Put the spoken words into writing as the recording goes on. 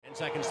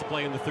Seconds to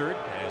play in the third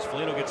as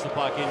Foligno gets the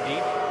puck in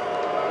deep.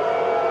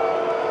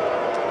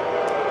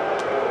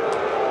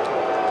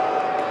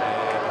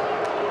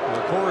 And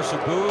the chorus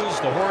of boos,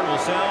 the horn will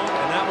sound,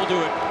 and that will do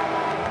it.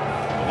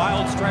 The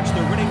Wild stretch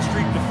their winning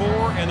streak to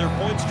 4 and their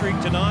point streak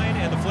to 9,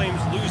 and the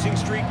Flames losing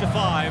streak to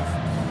 5.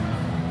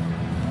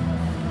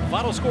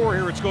 Final score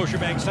here at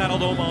Scotiabank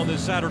Saddledome on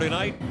this Saturday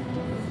night.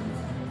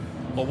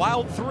 The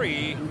Wild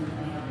 3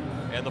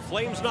 and the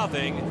Flames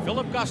nothing.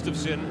 Philip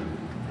Gustafson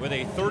with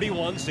a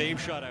 31-save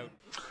shutout.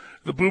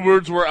 The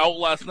Bluebirds were out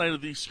last night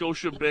at the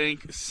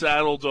Scotiabank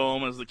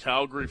Saddledome as the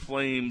Calgary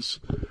Flames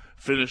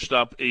finished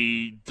up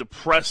a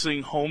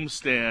depressing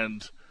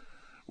homestand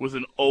with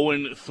an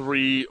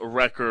 0-3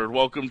 record.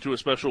 Welcome to a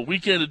special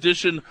weekend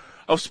edition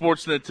of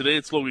Sportsnet today.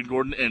 It's Logan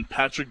Gordon and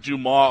Patrick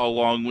Dumas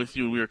along with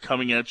you. We are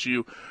coming at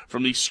you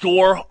from the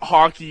Score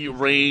Hockey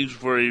Range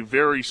for a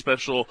very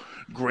special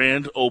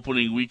grand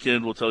opening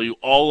weekend. We'll tell you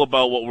all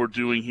about what we're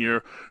doing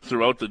here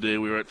throughout the day.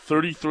 We are at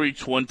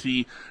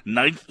 3320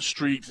 9th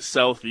Street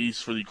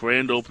Southeast for the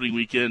grand opening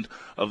weekend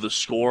of the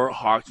Score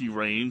Hockey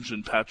Range.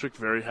 And Patrick,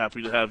 very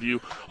happy to have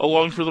you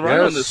along for the ride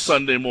on this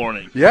Sunday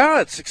morning.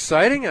 Yeah, it's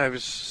exciting. I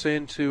was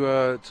saying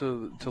to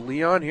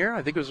Leon here,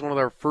 I think it was one of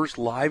our first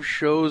live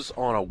shows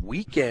on a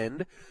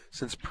weekend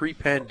since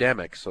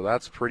pre-pandemic, so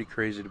that's pretty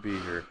crazy to be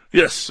here.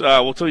 Yes,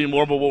 we'll tell you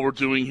more about what we're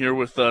doing here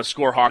with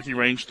Score Hockey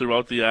Range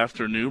throughout the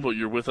afternoon, but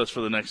you're with us for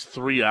the next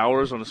 3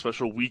 hours on a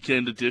special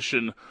weekend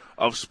edition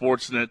of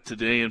Sportsnet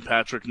today. And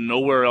Patrick,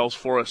 nowhere else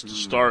for us to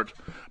start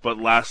but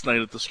last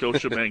night at the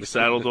Scotiabank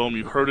Saddledome.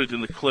 You heard it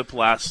in the clip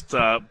last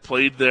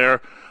played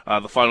there,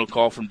 the final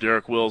call from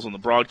Derek Wills on the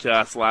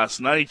broadcast last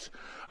night.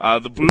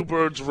 The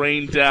Bluebirds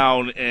rained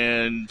down,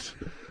 and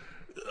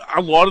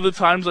a lot of the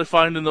times I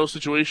find in those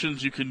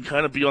situations you can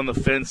kind of be on the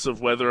fence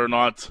of whether or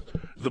not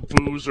the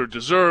boos are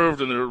deserved,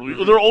 and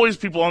there are always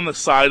people on the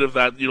side of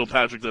that,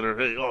 Patrick, that are,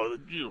 hey,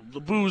 the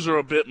boos are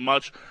a bit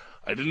much.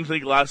 I didn't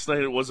think last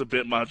night it was a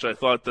bit much. I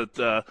thought that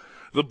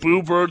the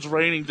Bluebirds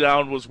raining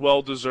down was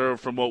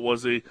well-deserved from what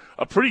was a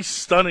pretty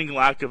stunning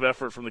lack of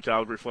effort from the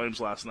Calgary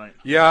Flames last night.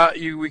 Yeah,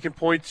 we can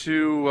point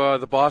to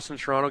the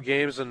Boston-Toronto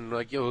games, and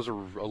those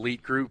are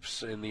elite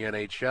groups in the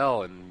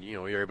NHL, and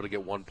you're able to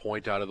get 1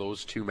 point out of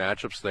those two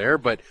matchups there.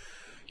 But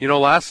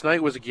last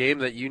night was a game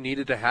that you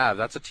needed to have.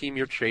 That's a team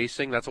you're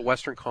chasing. That's a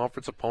Western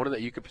Conference opponent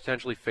that you could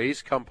potentially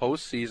face come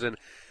postseason,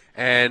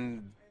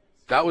 and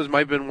that might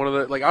have been one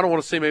of the, I don't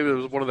want to say maybe it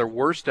was one of their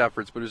worst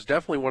efforts, but it was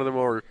definitely one of the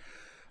more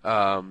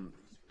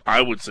I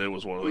would say it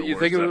was one of the worst. You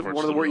think it was one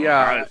of the worst?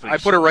 Yeah, I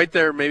put it right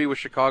there maybe with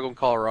Chicago and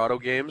Colorado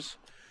games.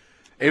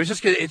 It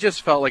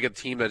just felt like a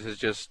team that has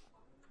just,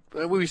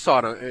 we saw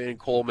it in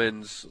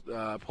Coleman's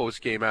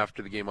post game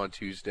after the game on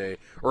Tuesday,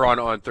 or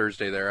on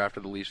Thursday there after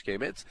the Leafs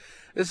game.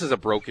 This is a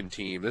broken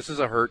team. This is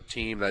a hurt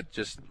team that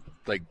just,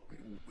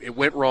 it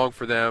went wrong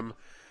for them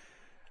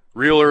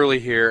real early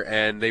here,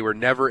 and they were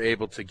never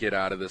able to get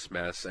out of this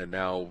mess. And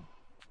now,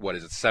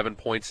 7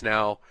 points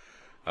now?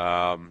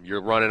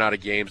 You're running out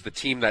of games. The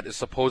team that is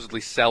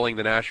supposedly selling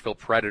the Nashville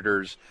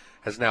Predators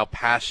has now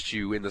passed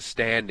you in the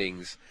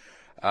standings.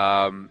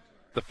 The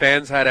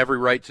fans had every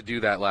right to do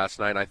that last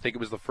night. I think it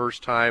was the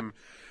first time,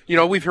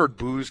 we've heard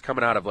boos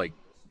coming out of a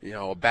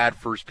bad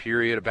first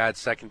period, a bad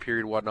second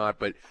period, whatnot,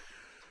 but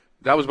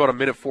that was about a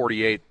minute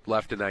 48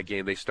 left in that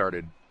game. They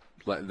started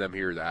letting them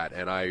hear that,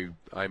 and I'm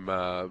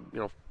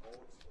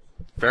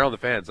fair on the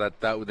fans. That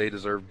they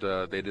deserved.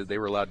 They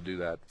were allowed to do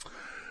that.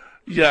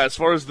 Yeah, as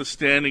far as the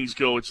standings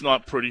go, it's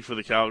not pretty for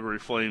the Calgary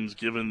Flames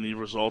given the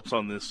results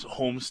on this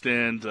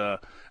homestand.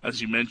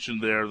 As you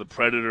mentioned there, the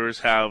Predators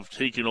have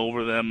taken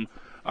over them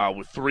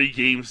with 3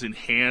 games in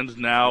hand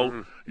now.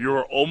 Mm-hmm.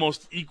 You're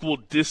almost equal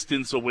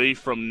distance away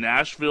from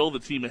Nashville, the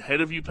team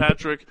ahead of you,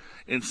 Patrick,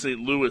 and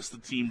St. Louis, the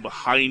team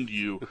behind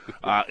you.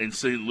 And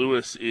St.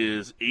 Louis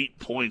is 8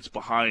 points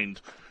behind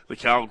the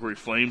Calgary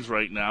Flames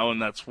right now,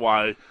 and that's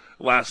why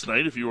last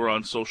night, if you were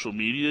on social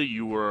media,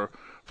 you were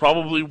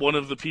probably one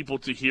of the people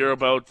to hear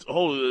about,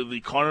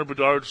 the Connor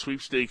Bedard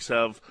sweepstakes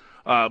have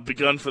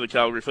begun for the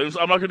Calgary Flames.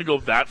 I'm not going to go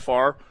that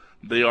far.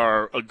 They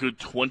are a good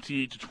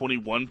 20 to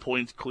 21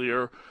 points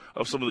clear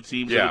of some of the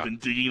teams that have been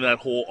digging that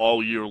hole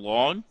all year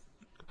long.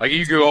 But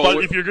if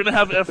you're going to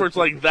have efforts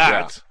like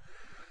that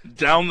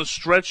down the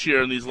stretch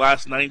here in these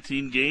last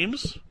 19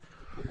 games,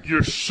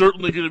 you're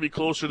certainly going to be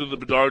closer to the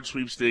Bedard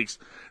sweepstakes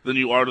than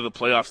you are to the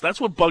playoffs.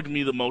 That's what bugged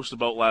me the most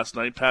about last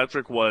night,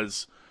 Patrick,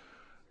 was,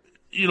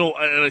 and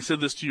I said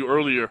this to you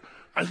earlier,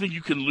 I think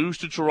you can lose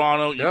to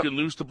Toronto, you can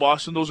lose to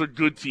Boston. Those are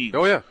good teams.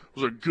 Oh, yeah.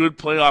 Those are good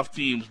playoff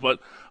teams. But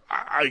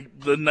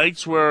the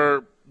nights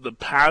where the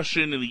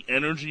passion and the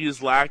energy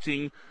is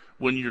lacking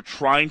when you're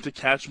trying to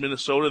catch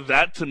Minnesota,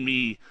 that to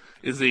me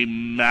is a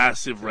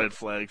massive red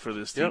flag for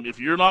this team. If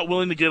you're not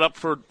willing to get up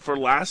for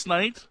last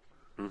night,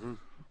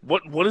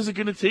 what is it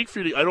going to take for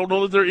you? I don't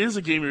know that there is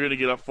a game you're going to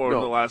get up for in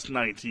the last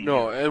 19.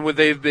 No, and when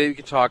they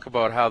can talk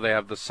about how they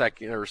have the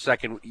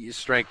second easiest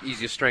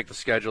strength of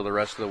schedule the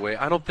rest of the way.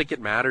 I don't think it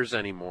matters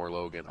anymore,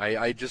 Logan.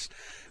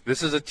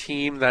 This is a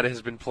team that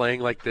has been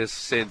playing like this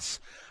since,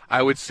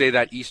 I would say,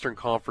 that Eastern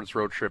Conference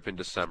road trip in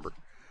December.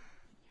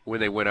 when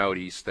they went out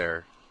east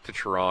there to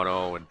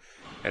Toronto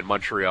and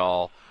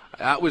Montreal.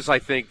 That was, I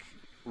think,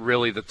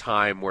 really the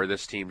time where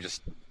this team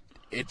just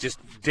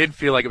did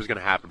feel like it was going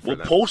to happen for them.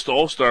 Well, post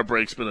All-Star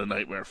break's been a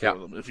nightmare for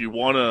them. If you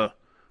want to,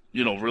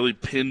 really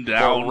pin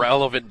down a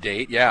relevant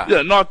date, yeah.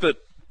 Yeah, not that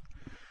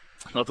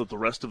the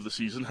rest of the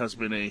season has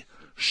been a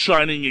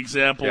shining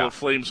example of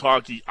Flames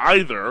hockey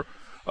either.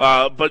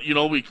 But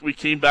we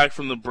came back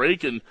from the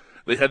break and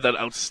they had that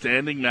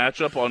outstanding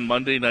matchup on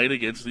Monday night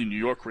against the New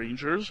York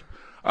Rangers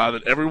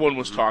that everyone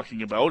was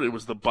talking about. It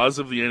was the buzz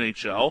of the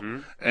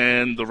NHL,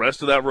 and the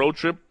rest of that road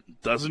trip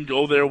doesn't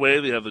go their way.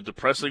 They have the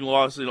depressing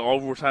loss in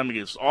overtime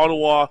against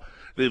Ottawa.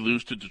 They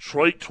lose to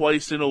Detroit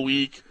twice in a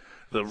week.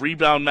 The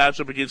rebound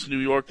matchup against New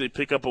York, they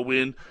pick up a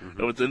win,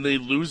 but then they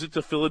lose it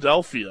to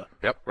Philadelphia.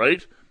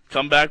 Right?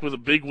 Come back with a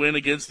big win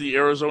against the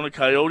Arizona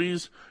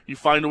Coyotes. You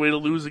find a way to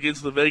lose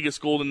against the Vegas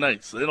Golden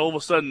Knights. Then all of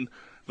a sudden,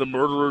 the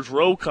Murderers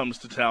Row comes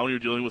to town. You're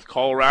dealing with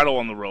Colorado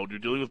on the road. You're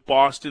dealing with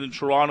Boston and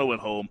Toronto at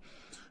home.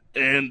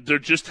 And there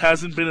just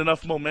hasn't been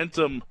enough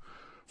momentum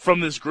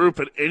from this group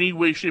in any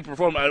way, shape, or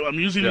form. I'm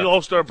using the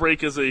All-Star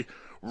break as a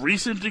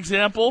recent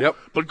example,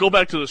 but go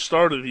back to the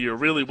start of the year,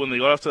 really, when they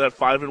got off to that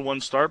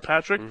 5-1 start,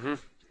 Patrick.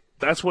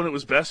 That's when it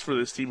was best for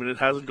this team, and it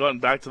hasn't gotten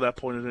back to that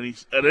point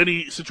at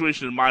any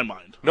situation in my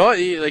mind. No,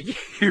 you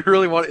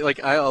really want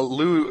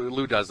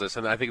Lou does this,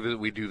 and I think that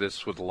we do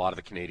this with a lot of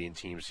the Canadian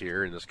teams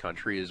here in this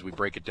country. Is we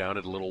break it down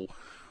into little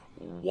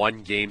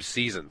one-game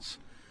seasons.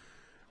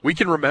 We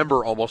can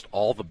remember almost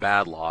all the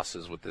bad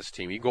losses with this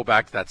team. You go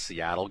back to that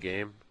Seattle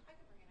game.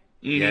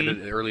 The end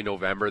of early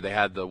November, they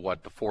had the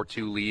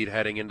 4-2 lead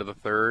heading into the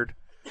third,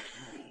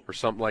 or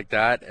something like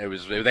that.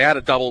 They had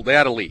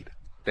a lead.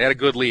 They had a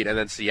good lead, and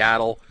then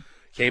Seattle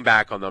came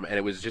back on them, and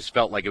it was just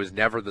felt like it was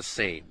never the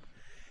same.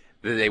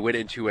 They went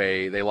into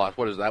they lost.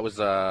 That was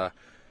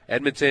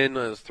Edmonton.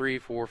 It was 3,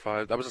 4,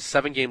 5. That was a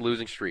 7-game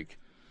losing streak.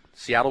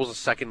 Seattle was a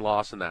second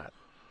loss in that.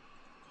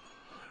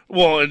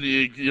 Well, and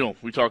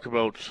we talk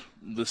about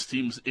this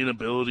team's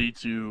inability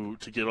to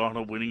get on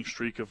a winning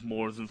streak of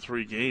more than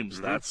 3 games.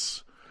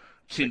 That's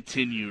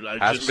continued.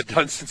 Hasn't been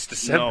done since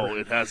December. No,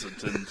 it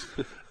hasn't. And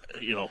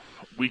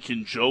we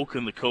can joke,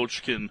 and the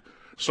coach can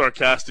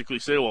sarcastically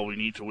say, well, we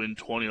need to win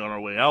 20 on our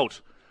way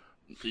out.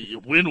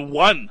 Win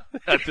 1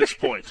 at this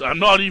point. I'm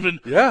not even,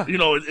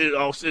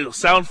 it'll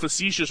sound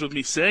facetious with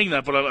me saying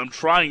that, but I'm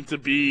trying to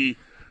be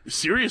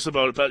serious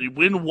about it. But you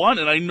win 1,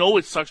 and I know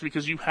it sucks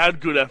because you had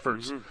good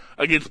efforts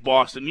against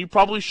Boston. You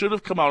probably should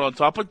have come out on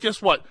top, but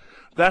guess what?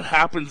 That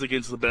happens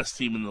against the best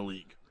team in the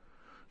league.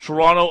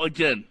 Toronto,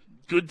 again,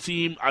 good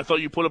team. I thought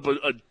you put up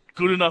a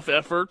good enough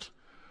effort,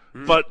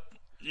 but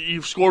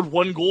you've scored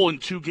 1 goal in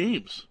 2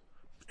 games.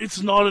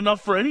 It's not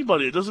enough for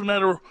anybody. It doesn't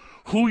matter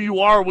who you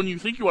are when you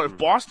think you are. If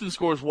Boston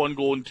scores 1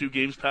 goal in 2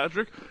 games,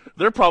 Patrick,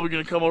 they're probably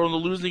going to come out on the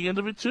losing end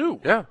of it too.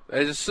 Yeah,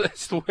 it's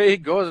the way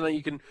it goes.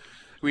 And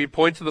we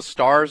point to the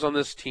stars on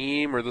this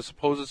team or the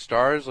supposed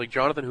stars, like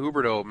Jonathan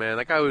Huberdeau. Man,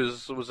 that guy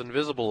was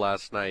invisible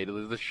last night.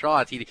 The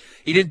shots, he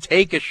didn't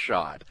take a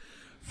shot.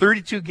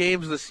 32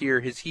 games this year,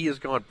 he has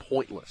gone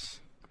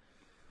pointless.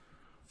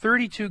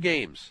 32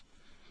 games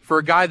for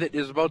a guy that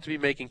is about to be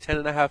making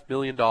 $10.5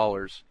 million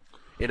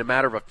in a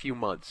matter of a few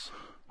months.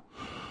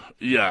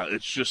 Yeah,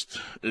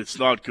 it's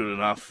not good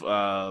enough.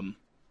 If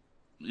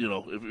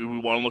we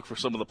want to look for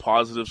some of the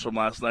positives from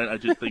last night, I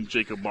did think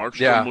Jacob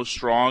Markstrom was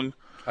strong.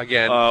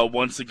 Again.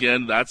 Once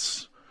again,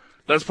 that's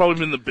probably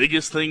been the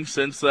biggest thing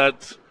since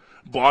that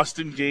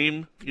Boston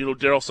game.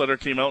 Darryl Sutter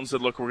came out and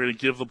said, look, we're going to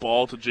give the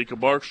ball to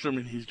Jacob Markstrom,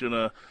 and he's going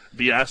to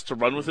be asked to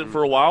run with it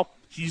for a while.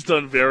 He's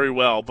done very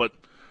well, but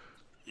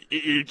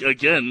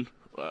again,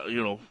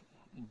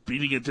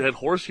 beating a dead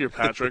horse here,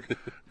 Patrick.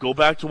 Go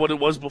back to what it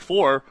was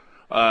before.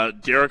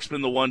 Derek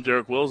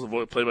Wills,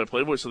 the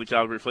play-by-play voice of the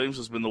Calgary Flames,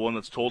 has been the one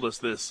that's told us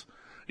this,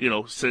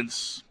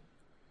 since,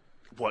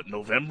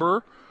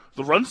 November?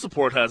 The run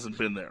support hasn't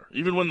been there.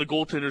 Even when the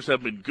goaltenders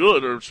have been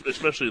good, or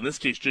especially in this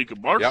case, Jacob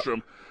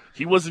Markstrom,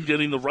 he wasn't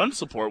getting the run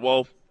support.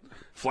 Well,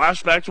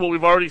 flashback to what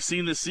we've already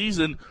seen this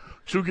season,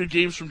 2 good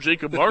games from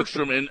Jacob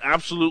Markstrom, and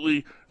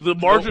absolutely the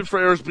margin for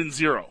error has been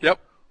 0. Yep.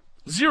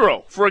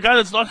 0. For a guy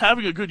that's not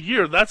having a good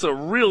year, that's a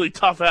really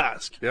tough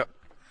ask. Yep.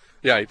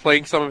 Yeah, he's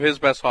playing some of his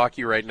best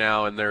hockey right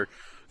now, and they're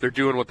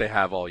doing what they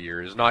have all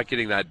year, is not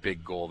getting that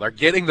big goal. They're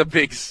getting the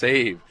big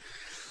save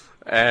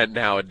right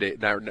now,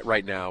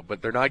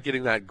 but they're not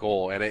getting that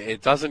goal, and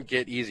it doesn't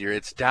get easier.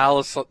 It's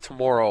Dallas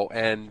tomorrow,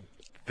 and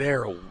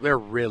they're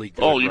really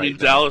good. Oh, you mean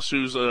now. Dallas,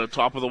 who's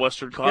top of the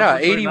Western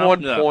Conference? Yeah,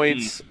 81 right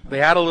points. They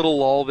had a little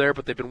lull there,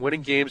 but they've been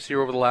winning games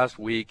here over the last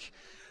week,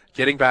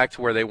 getting back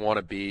to where they want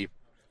to be.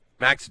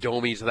 Max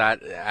Domi's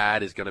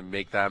ad is going to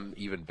make them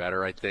even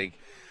better, I think.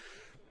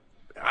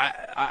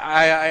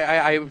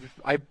 I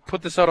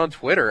put this out on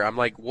Twitter. I'm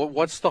like,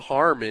 what's the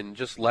harm in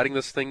just letting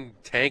this thing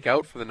tank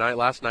out for the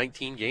last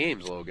 19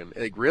 games, Logan?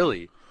 Like,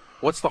 really?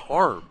 What's the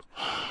harm?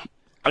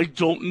 I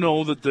don't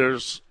know that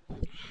there's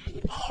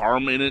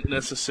harm in it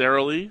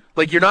necessarily.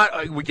 Like, you're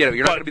not. We get it.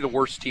 You're not going to be the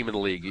worst team in the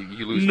league.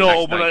 You lose.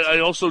 No, but I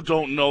also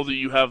don't know that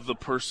you have the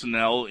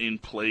personnel in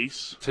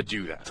place to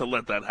do that, to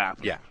let that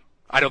happen. Yeah.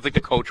 I don't think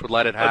the coach would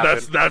let it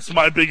happen. That's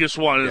my biggest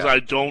one. Is I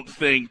don't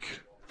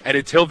think. And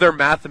until they're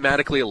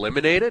mathematically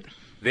eliminated,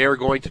 they are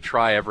going to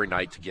try every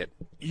night to get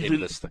in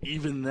this thing.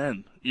 Even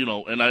then,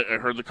 and I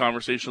heard the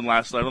conversation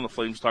last night on the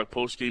Flames Talk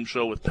post-game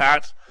show with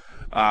Pat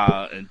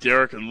and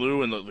Derek and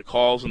Lou, and the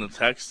calls and the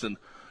texts, and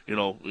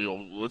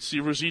let's see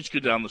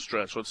Ruzicka down the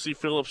stretch. Let's see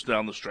Phillips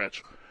down the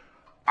stretch.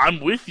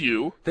 I'm with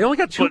you. They only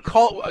got two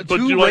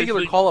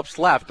regular call-ups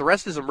left. The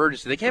rest is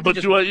emergency. They can't.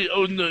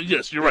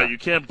 Yes, you're right. You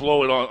can't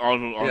blow it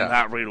on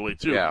that right away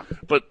too. Yeah.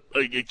 But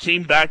it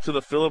came back to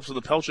the Phillips and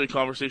the Pelche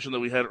conversation that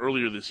we had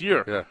earlier this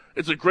year. Yeah.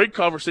 It's a great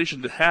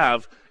conversation to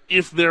have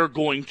if they're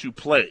going to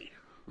play.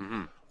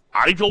 Mm-hmm.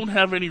 I don't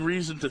have any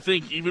reason to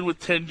think, even with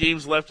 10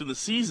 games left in the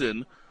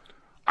season,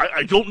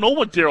 I don't know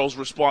what Daryl's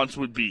response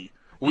would be.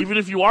 Even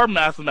if you are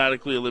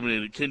mathematically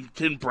eliminated,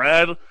 can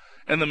Brad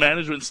and the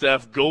management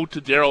staff go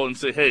to Daryl and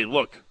say, hey,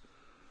 look,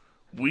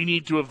 we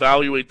need to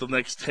evaluate the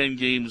next 10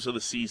 games of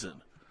the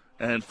season.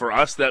 And for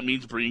us, that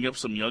means bringing up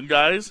some young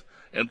guys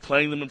and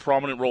playing them in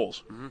prominent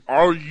roles. Mm-hmm.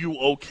 Are you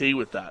okay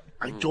with that?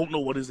 I don't know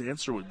what his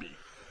answer would be.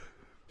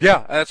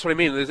 Yeah, that's what I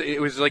mean.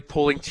 It was like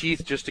pulling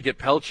teeth just to get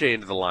Pelche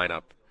into the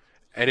lineup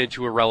and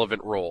into a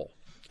relevant role.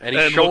 And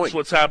look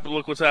what's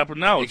happened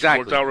now.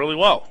 Exactly. It's worked out really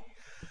well.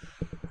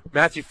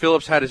 Matthew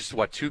Phillips had his,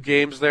 2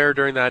 games there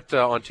during that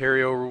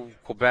Ontario,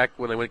 Quebec,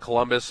 when they went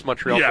Columbus,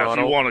 Montreal, Toronto. Yeah, if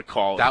you want to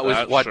call it that.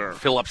 Was what sure.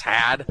 Phillips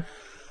had.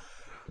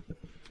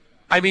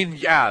 I mean,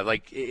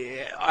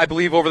 I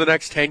believe over the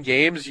next 10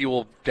 games, you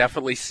will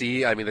definitely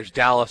see, there's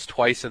Dallas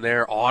twice in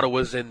there,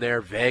 Ottawa's in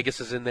there,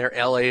 Vegas is in there,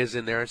 LA is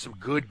in there, and some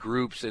good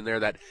groups in there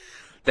that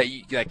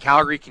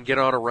Calgary can get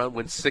on a run,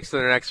 win 6 of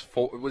their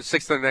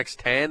next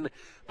 10.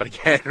 But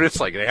again, it's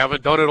like they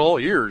haven't done it all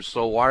year,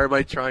 so why am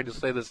I trying to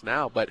say this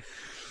now? But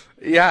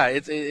yeah,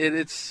 it's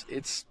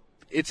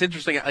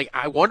interesting.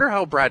 I wonder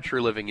how Brad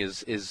Treliving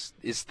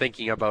is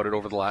thinking about it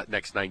over the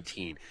next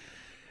 19.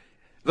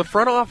 The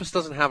front office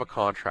doesn't have a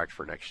contract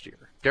for next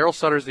year. Daryl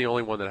Sutter's the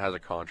only one that has a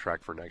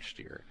contract for next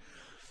year.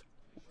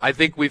 I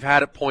think we've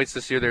had at points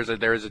this year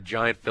there is a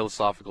giant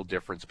philosophical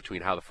difference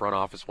between how the front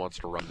office wants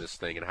to run this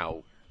thing and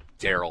how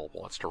Daryl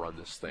wants to run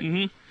this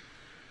thing.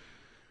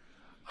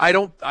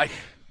 Mm-hmm.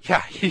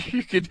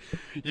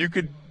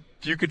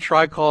 You could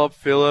try call up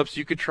Phillips.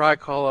 You could try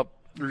call up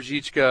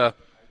Ruzicka.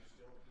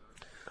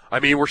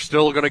 We're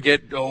still going to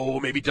get,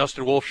 maybe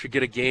Dustin Wolf should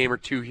get a game or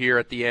 2 here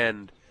at the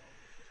end.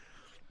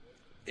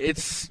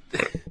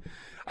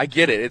 I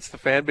get it. It's the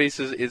fan base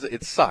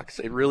it sucks.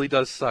 It really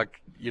does suck.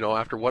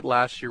 After what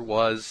last year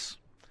was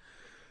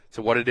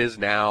to what it is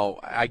now,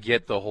 I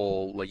get the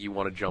whole, you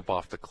want to jump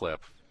off the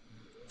cliff.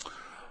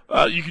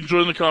 You can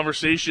join the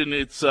conversation.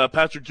 It's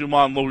Patrick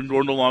Dumont, Logan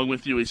Gordon along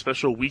with you, a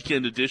special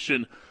weekend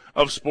edition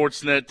of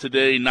Sportsnet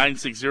today,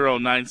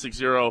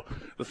 960-960,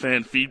 the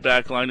fan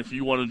feedback line. If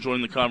you want to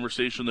join the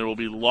conversation, there will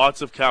be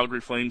lots of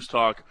Calgary Flames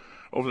talk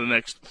over the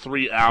next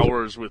 3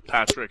 hours with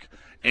Patrick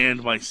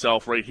and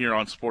myself right here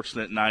on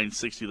Sportsnet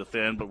 960, the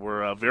fan. But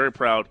we're very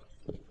proud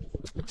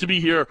to be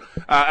here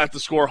at the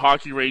Score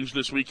Hockey Range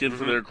this weekend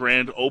for their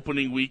grand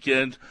opening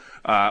weekend.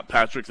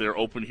 Patrick, they're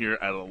open here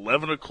at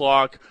 11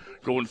 o'clock.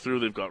 Going through,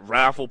 they've got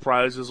raffle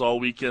prizes all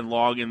weekend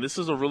long, and this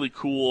is a really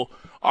cool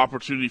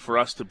opportunity for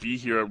us to be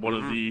here at one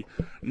of the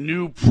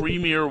new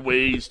premier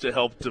ways to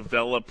help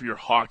develop your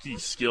hockey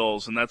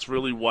skills, and that's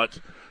really what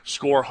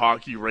Score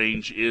Hockey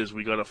Range is.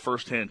 We got a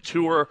first-hand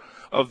tour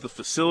of the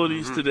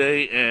facilities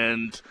today,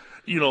 and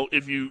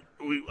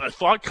I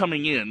thought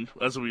coming in,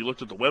 as we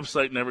looked at the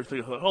website and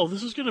everything, I thought,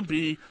 this is going to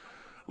be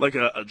like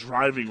a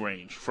driving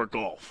range for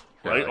golf,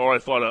 right? Or I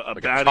thought a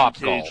batting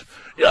cage.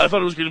 Golf. Yeah, I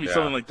thought it was going to be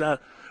something like that.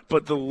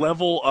 But the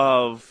level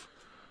of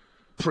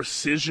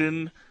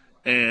precision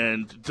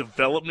and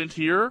development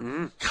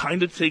here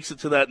kind of takes it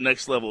to that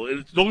next level.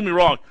 Don't get me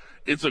wrong,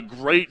 it's a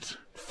great,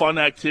 fun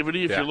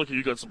activity. If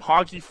you've got some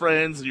hockey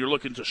friends and you're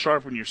looking to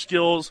sharpen your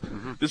skills,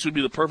 this would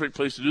be the perfect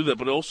place to do that.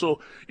 But also,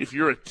 if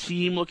you're a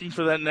team looking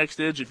for that next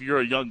edge, if you're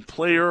a young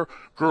player,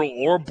 girl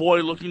or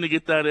boy looking to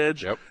get that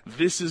edge,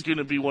 this is going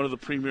to be one of the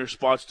premier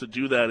spots to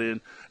do that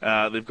in.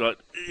 They've got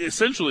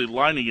essentially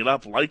lining it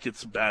up like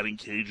it's batting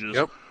cages.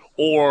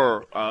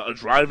 Or a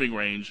driving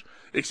range,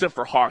 except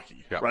for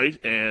hockey,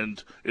 right?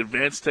 And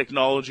advanced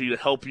technology to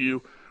help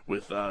you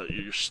with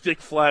your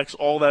stick flex,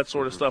 all that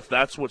sort of stuff.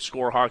 That's what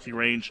Score Hockey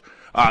Range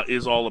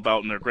is all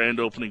about, and their grand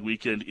opening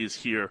weekend is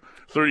here,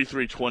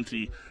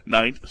 3320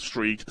 9th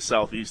Street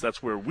Southeast.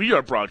 That's where we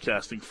are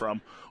broadcasting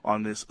from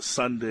on this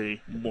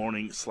Sunday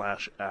morning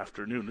 /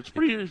 afternoon. It's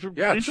pretty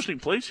interesting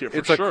place here, for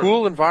sure. It's a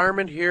cool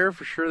environment here,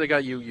 for sure. They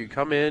got you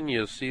come in,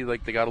 you'll see they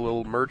got a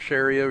little merch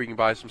area where you can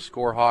buy some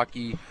Score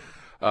Hockey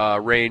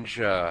range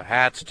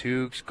hats,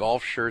 toques,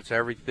 golf shirts,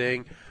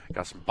 everything.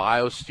 Got some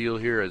BioSteel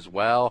here as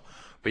well.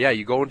 But yeah,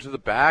 you go into the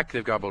back.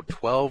 They've got about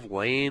 12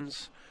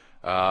 lanes,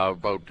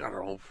 about,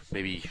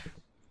 maybe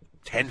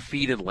 10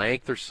 feet in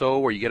length or so,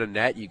 where you get a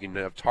net. You can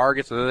have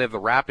targets, and then they have the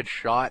rapid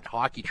shot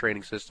hockey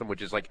training system,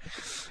 which is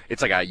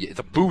it's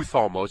a booth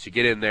almost. You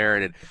get in there,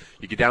 and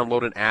you can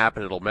download an app,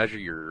 and it'll measure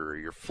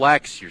your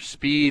flex, your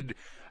speed,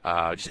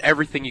 just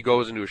everything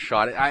goes into a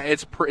shot.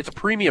 It's a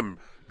premium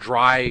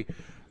dry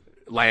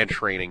land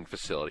training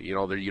facility. You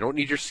don't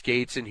need your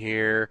skates in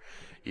here.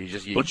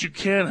 But you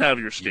can have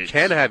your skates. You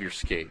can have your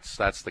skates.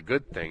 That's the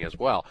good thing as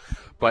well.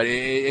 But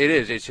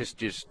it's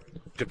just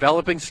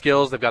developing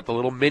skills. They've got the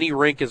little mini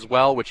rink as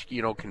well, which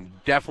can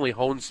definitely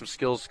hone some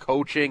skills,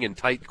 coaching and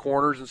tight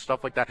corners and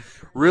stuff like that.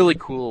 Really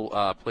cool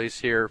place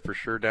here for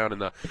sure down in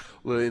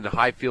the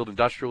Highfield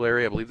Industrial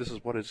area. I believe this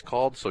is what it's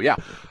called. So yeah,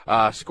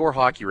 Score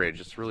Hockey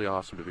Range. It's really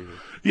awesome to be here.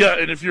 Yeah,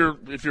 and if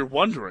you're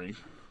wondering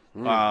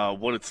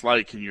what it's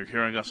like and you're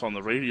hearing us on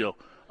the radio,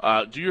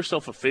 do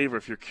yourself a favor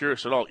if you're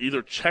curious at all.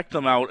 Either check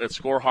them out at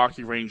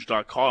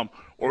scorehockeyrange.com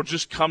or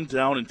just come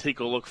down and take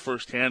a look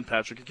firsthand,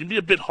 Patrick. It can be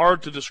a bit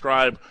hard to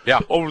describe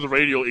over the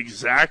radio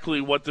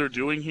exactly what they're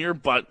doing here,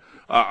 but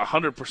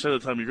 100%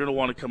 of the time you're going to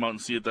want to come out and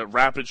see it. That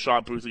rapid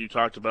shot booth that you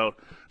talked about,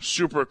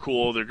 super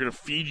cool. They're going to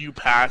feed you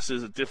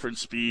passes at different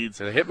speeds.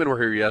 And the Hitmen were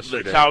here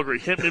yesterday. The Calgary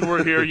Hitmen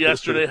were here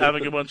yesterday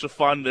having a bunch of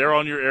fun. They're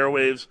on your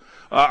airwaves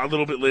a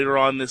little bit later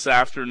on this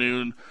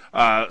afternoon.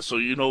 So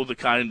you know the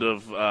kind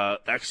of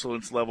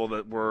excellence level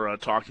that we're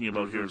talking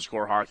about here at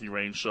Score Hockey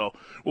Range. So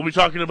we'll be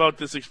talking about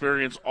this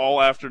experience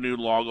all afternoon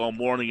long, all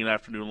morning and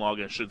afternoon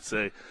long, I should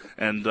say.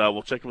 And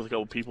we'll check in with a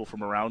couple people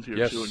from around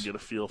here, too, and get a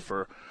feel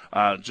for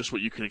just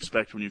what you can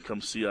expect when you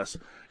come see us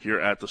here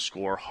at the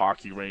Score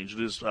Hockey Range.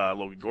 It is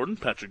Logan Gordon,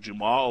 Patrick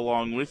Dumas,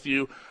 along with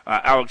you.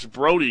 Alex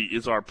Brody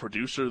is our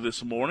producer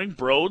this morning.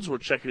 Broads, we're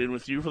checking in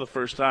with you for the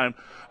first time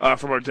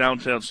from our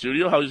downtown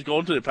studio. How's it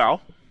going today,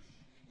 pal?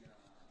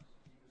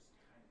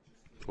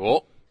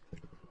 Cool.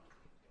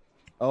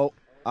 Oh,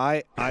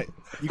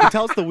 you can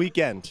tell it's the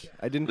weekend.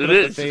 I didn't put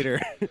up the fader.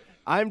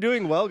 I'm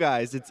doing well,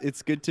 guys.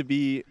 It's good to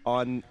be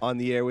on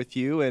the air with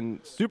you, and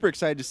super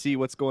excited to see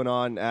what's going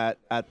on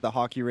at the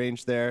hockey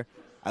range there.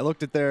 I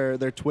looked at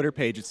their Twitter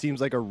page. It seems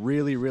like a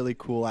really, really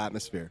cool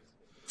atmosphere.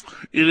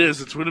 It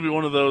is. It's going to be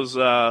one of those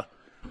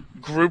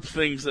group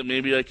things that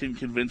maybe I can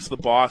convince the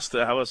boss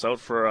to have us out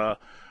for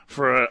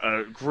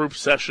a group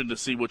session to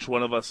see which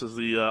one of us is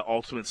the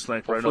ultimate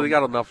sniper. Hopefully, we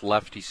got enough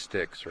lefty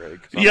sticks, right?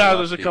 Yeah,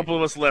 there's a couple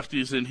of us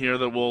lefties in here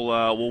that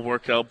will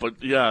work out.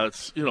 But yeah,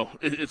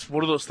 it's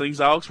one of those things,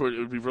 Alex, where it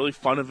would be a really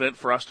fun event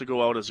for us to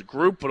go out as a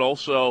group, but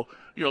also,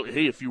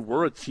 hey, if you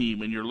were a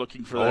team and you're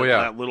looking for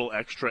that little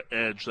extra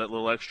edge, that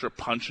little extra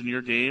punch in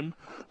your game,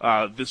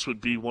 this would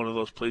be one of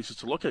those places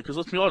to look at. Because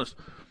let's be honest,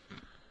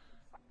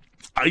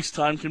 ice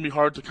time can be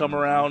hard to come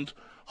around.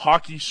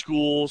 Hockey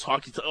schools,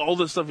 all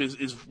this stuff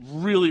is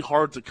really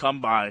hard to come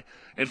by.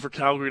 And for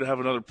Calgary to have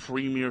another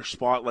premier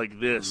spot like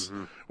this,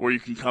 where you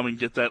can come and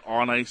get that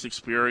on-ice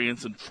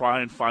experience and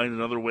try and find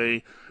another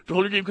way to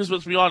hold your game. Because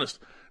let's be honest,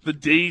 the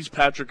days,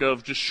 Patrick,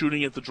 of just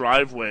shooting at the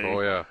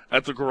driveway,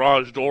 at the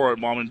garage door at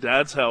mom and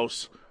dad's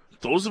house,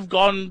 those have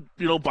gone,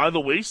 by the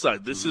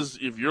wayside. This is,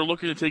 if you're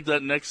looking to take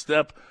that next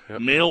step,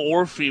 male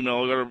or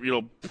female, you got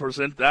to,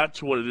 present that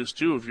to what it is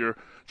too. If you're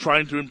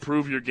trying to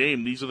improve your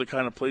game, these are the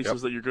kind of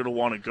places that you're going to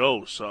want to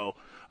go. So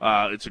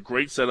it's a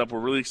great setup. We're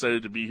really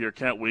excited to be here.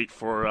 Can't wait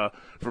for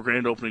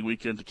grand opening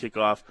weekend to kick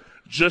off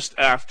just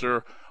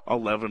after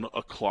 11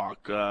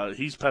 o'clock.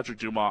 He's Patrick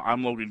Dumas.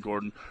 I'm Logan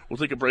Gordon. We'll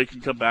take a break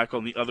and come back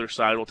on the other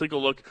side. We'll take a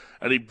look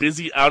at a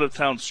busy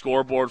out-of-town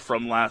scoreboard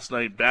from last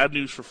night. Bad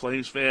news for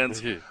Flames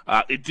fans.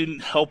 It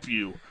didn't help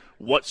you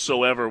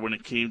whatsoever when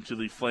it came to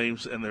the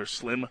Flames and their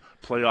slim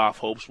playoff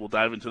hopes. We'll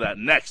dive into that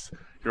next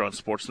here on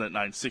Sportsnet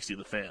 960,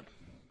 The Fan.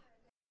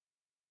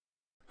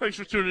 Thanks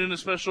for tuning in to a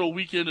special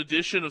weekend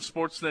edition of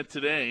Sportsnet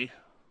Today.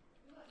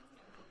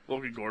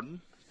 Logan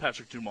Gordon,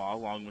 Patrick Dumas,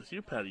 along with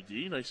you, Patty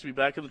D. Nice to be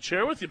back in the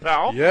chair with you,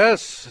 pal.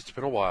 Yes, it's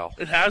been a while.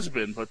 It has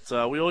been,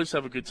 but we always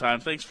have a good time.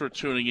 Thanks for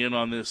tuning in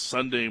on this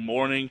Sunday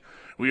morning.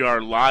 We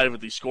are live at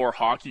the Score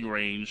Hockey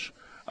Range,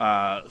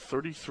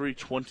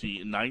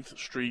 3320 9th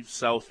Street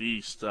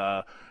Southeast,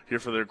 here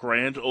for their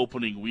grand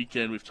opening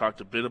weekend. We've talked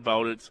a bit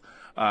about it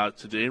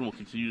today, and we'll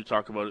continue to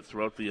talk about it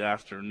throughout the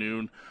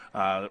afternoon.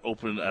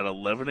 Open at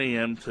 11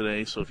 a.m.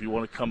 today, so if you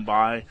want to come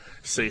by,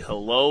 say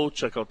hello,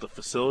 check out the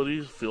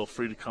facilities, feel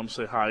free to come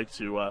say hi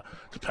to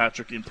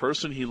Patrick in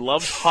person. He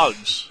loves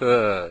hugs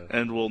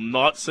and will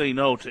not say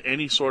no to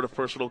any sort of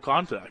personal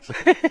contact.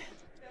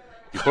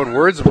 You put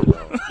words in my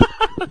mouth.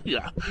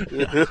 Yeah.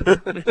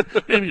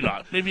 Maybe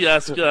not. Maybe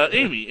ask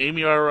Amy.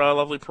 Amy, our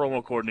lovely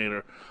promo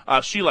coordinator.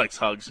 She likes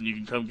hugs, and you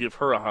can come give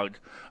her a hug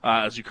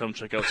as you come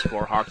check out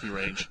Score Hockey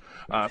Range,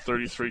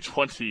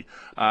 3320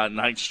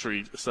 9th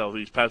Street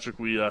Southeast. Patrick,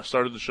 we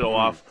started the show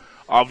off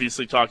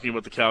obviously talking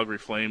about the Calgary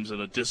Flames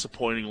and a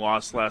disappointing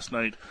loss last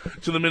night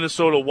to the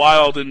Minnesota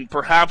Wild, and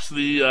perhaps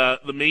the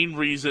main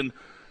reason,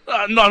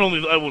 not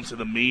only, I won't say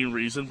the main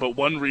reason, but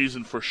one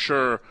reason for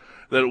sure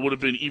that it would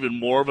have been even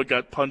more of a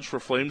gut punch for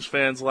Flames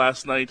fans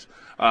last night.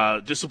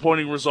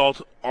 Disappointing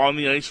result on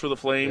the ice for the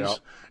Flames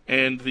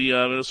and the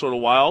Minnesota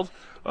Wild.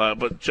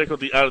 But check out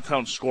the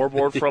out-of-town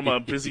scoreboard from a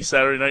busy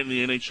Saturday night in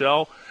the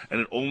NHL, and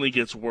it only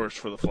gets worse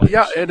for the Flames.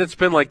 Yeah, and it's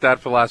been like that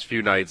for the last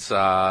few nights.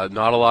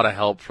 Not a lot of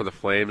help for the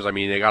Flames. I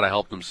mean, they got to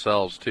help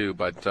themselves too.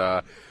 But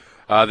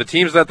the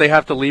teams that they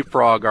have to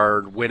leapfrog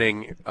are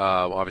winning,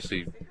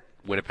 obviously,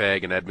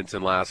 Winnipeg and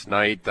Edmonton last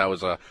night. That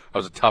was a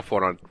tough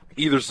one on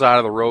either side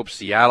of the rope.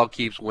 Seattle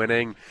keeps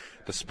winning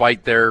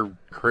despite their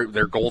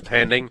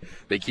goaltending.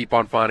 They keep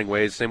on finding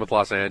ways. Same with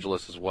Los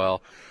Angeles as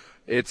well.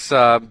 It's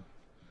a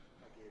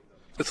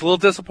little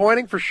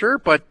disappointing for sure,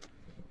 but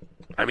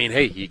I mean,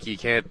 hey, you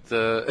can't.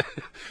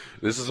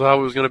 This is how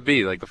it was going to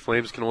be. Like, the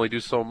Flames can only do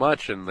so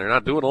much, and they're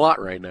not doing a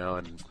lot right now,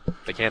 and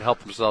they can't help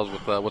themselves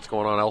with what's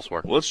going on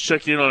elsewhere. Well, let's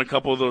check in on a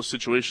couple of those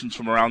situations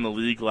from around the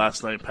league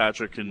last night,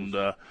 Patrick, and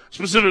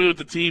specifically with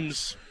the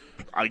teams,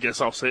 I guess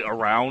I'll say,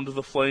 around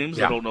the Flames.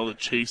 Yeah. I don't know that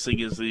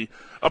chasing is the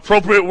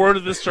appropriate word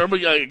of this term,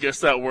 but yeah, I guess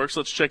that works.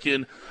 Let's check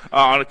in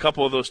on a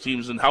couple of those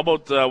teams. And how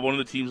about one of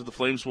the teams the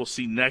Flames will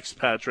see next,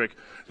 Patrick?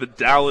 The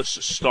Dallas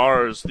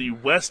Stars, the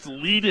West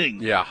leading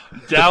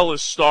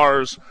Dallas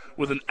Stars,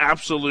 with an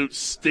absolute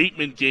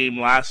statement game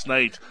last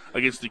night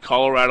against the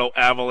Colorado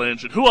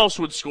Avalanche. And who else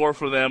would score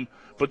for them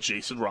but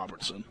Jason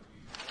Robertson?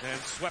 And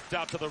swept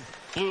out to the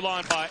blue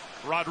line by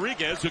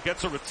Rodriguez, who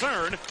gets a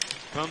return.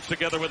 Comes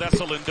together with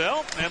Esa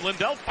Lindell, and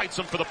Lindell fights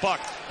him for the puck.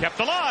 Kept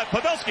alive.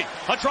 Pavelski,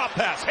 a drop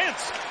pass.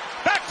 Hintz,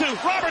 back to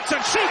Robertson,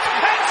 shoots,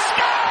 and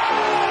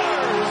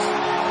scores!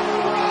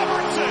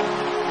 Robertson,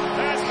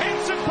 as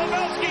Hintz and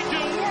Pavelski do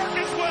work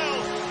as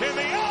well in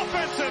the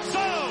offensive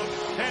zone,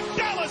 and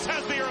Dallas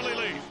has the early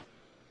lead.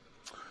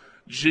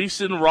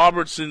 Jason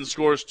Robertson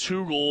scores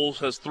 2 goals,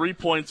 has 3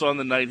 points on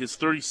the night, his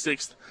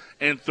 36th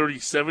and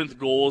 37th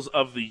goals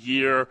of the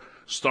year.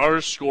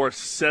 Stars score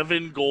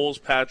 7 goals,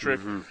 Patrick,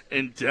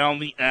 and down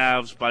the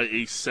Avs by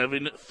a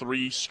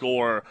 7-3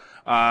 score.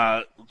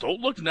 Don't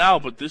look now,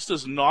 but this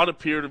does not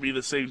appear to be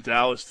the same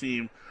Dallas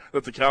team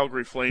that the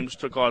Calgary Flames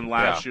took on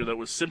last year that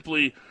was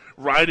simply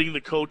riding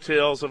the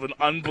coattails of an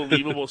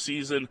unbelievable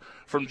season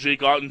from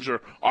Jake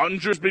Ottinger.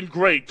 Ottinger's been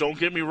great, don't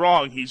get me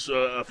wrong. He's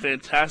a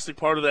fantastic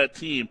part of that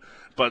team.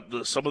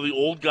 But some of the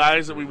old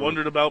guys that we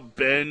wondered about,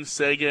 Ben,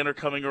 Sagan, are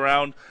coming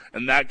around.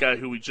 And that guy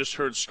who we just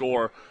heard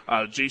score,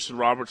 Jason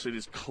Robertson,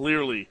 is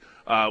clearly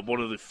one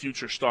of the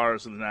future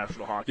stars in the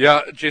National Hockey League.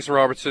 Yeah, Jason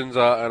Robertson's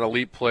an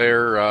elite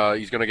player.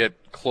 He's going to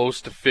get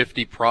close to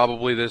 50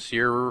 probably this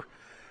year.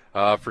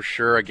 For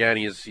sure. Again,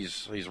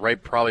 he's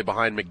right probably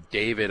behind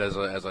McDavid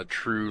as a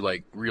true,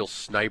 like, real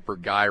sniper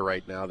guy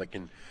right now that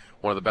can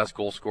one of the best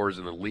goal scorers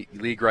in the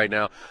league right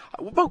now.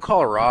 What about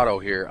Colorado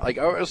here? Like,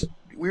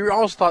 we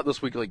almost thought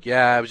this week, like,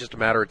 yeah, it was just a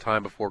matter of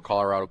time before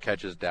Colorado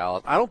catches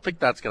Dallas. I don't think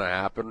that's going to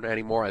happen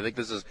anymore. I think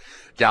this is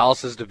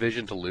Dallas's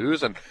division to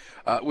lose. And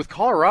with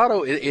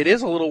Colorado, it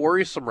is a little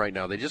worrisome right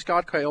now. They just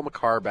got Kyle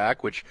McCarr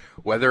back, which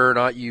whether or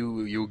not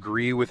you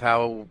agree with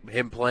how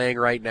him playing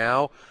right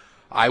now,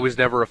 I was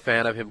never a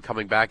fan of him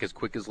coming back as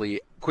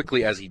quickly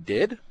as he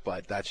did,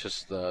 but that's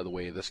just the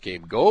way this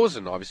game goes,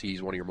 and obviously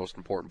he's one of your most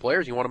important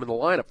players. You want him in the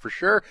lineup for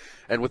sure,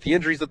 and with the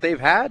injuries that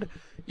they've had,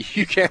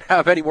 you can't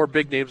have any more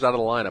big names out of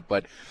the lineup,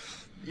 but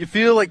you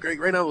feel like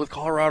right now with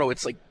Colorado,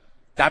 it's like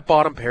that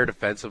bottom pair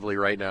defensively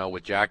right now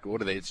with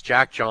it's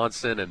Jack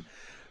Johnson and,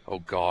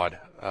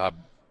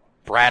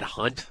 Brad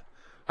Hunt,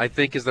 I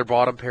think, is their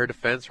bottom pair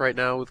defense right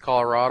now with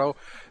Colorado.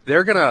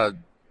 They're going to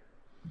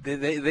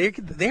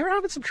They're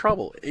having some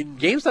trouble in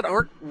games that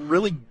aren't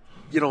really,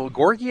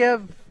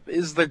 Georgiev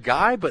is the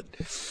guy, but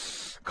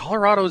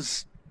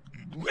Colorado's,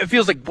 it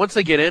feels like once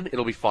they get in,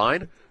 it'll be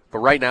fine. But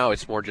right now,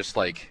 it's more just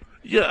like,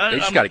 they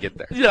just got to get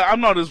there. Yeah,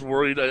 I'm not as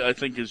worried, I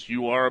think, as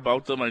you are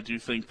about them. I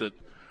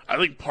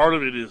think part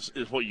of it is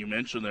what you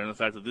mentioned there, and the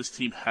fact that this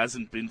team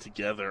hasn't been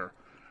together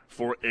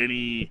for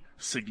any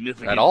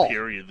significant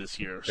period this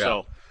year. Yeah.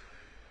 So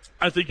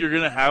I think you're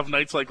going to have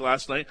nights like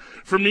last night.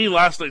 For me,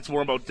 last night's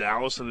more about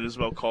Dallas than it is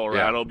about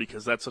Colorado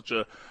because that's such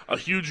a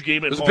huge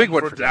game at home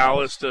for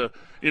Dallas to,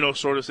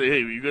 sort of say, hey,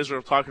 you guys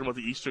are talking about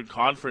the Eastern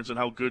Conference and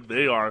how good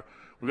they are.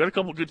 We've got a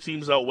couple good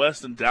teams out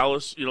west, and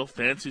Dallas,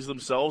 fancies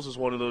themselves as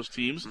one of those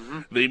teams.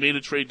 Mm-hmm. They made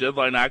a trade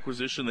deadline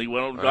acquisition. They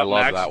went out and got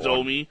Max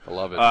Domi. I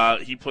love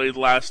it. He played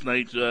last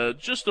night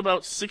just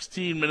about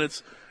 16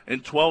 minutes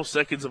and 12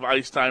 seconds of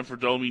ice time for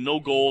Domi. No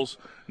goals,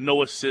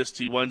 no assists.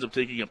 He winds up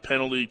taking a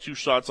penalty, 2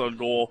 shots on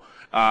goal,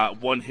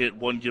 1 hit,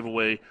 1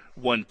 giveaway,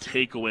 1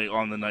 takeaway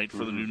on the night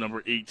for the new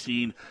number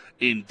 18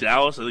 in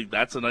Dallas. I think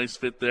that's a nice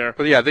fit there.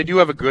 But yeah, they do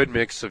have a good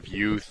mix of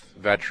youth,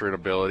 veteran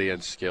ability,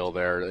 and skill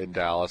there in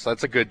Dallas.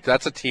 That's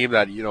a team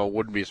that,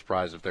 wouldn't be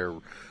surprised if they're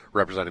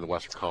representing the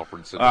Western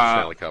Conference in the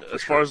Stanley Cup.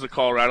 As far as the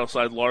Colorado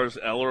side, Lars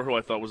Eller, who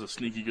I thought was a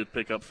sneaky good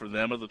pickup for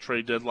them at the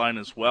trade deadline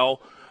as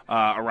well.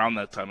 Around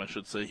that time, I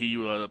should say. He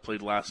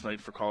played last night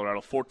for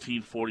Colorado,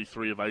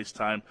 14:43 of ice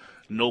time,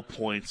 no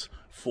points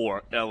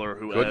for Eller,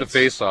 who good to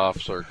face-off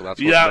circle. That's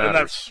what matters. And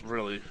that's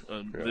really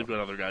they've got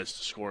other guys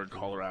to score in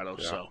Colorado,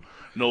 so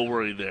no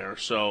worry there.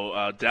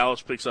 So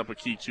Dallas picks up a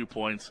key 2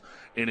 points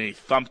in a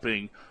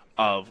thumping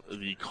of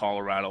the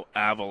Colorado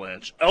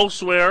Avalanche.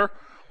 Elsewhere,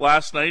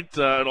 last night,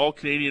 an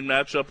all-Canadian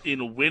matchup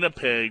in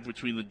Winnipeg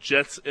between the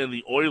Jets and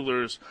the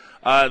Oilers.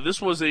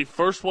 This was a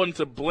first one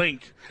to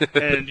blink,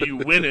 and you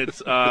win it.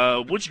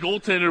 Which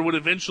goaltender would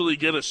eventually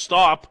get a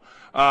stop?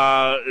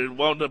 It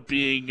wound up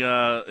being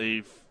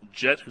a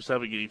Jet who's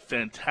having a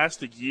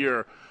fantastic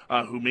year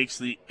who makes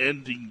the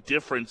ending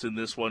difference in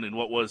this one in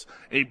what was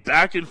a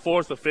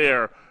back-and-forth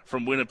affair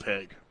from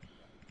Winnipeg.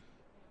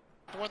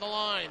 Toward the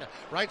line,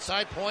 right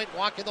side point,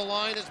 walking the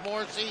line is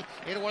Morrissey,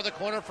 in toward the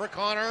corner for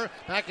Connor,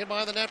 back in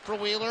by the net for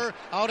Wheeler,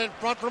 out in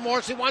front for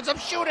Morrissey, winds up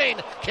shooting,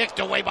 kicked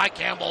away by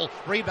Campbell,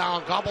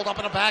 rebound, gobbled up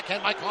in a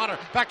backhand by Connor,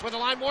 back toward the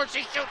line,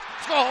 Morrissey shoots,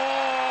 score!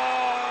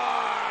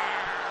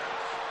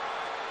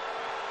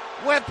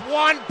 With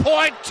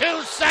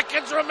 1.2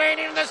 seconds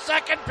remaining in the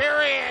second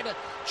period,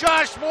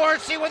 Josh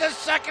Morrissey with his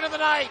second of the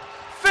night.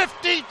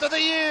 15th of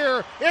the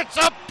year. It's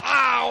a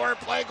power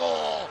play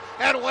goal,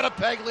 and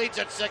Winnipeg leads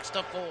at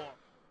 6-4.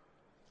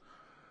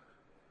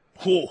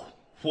 Oh,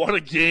 what a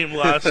game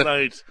last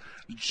night.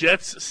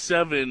 Jets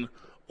 7,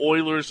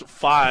 Oilers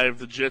 5.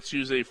 The Jets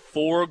use a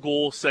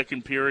 4-goal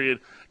second period,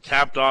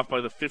 capped off by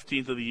the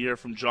 15th of the year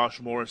from Josh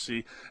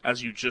Morrissey,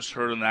 as you just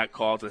heard in that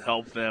call, to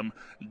help them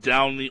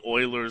down the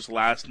Oilers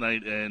last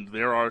night. And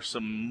there are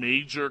some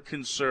major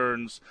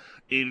concerns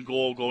in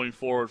goal going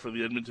forward for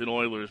the Edmonton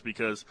Oilers,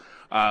 because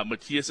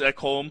Matthias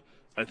Ekholm,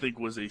 I think,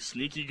 was a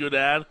sneaky good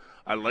ad.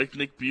 I like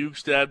Nick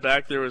Bjugstad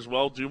back there as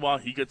well.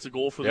 Dumas, he gets a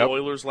goal for the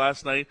Oilers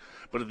last night.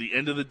 But at the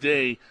end of the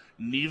day,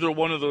 neither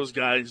one of those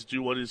guys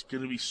do what is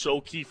going to be so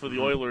key for the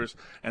Oilers,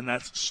 and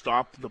that's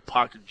stop the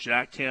puck.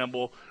 Jack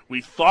Campbell,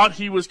 we thought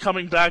he was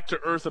coming back to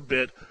earth a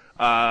bit.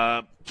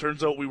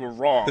 Turns out we were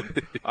wrong.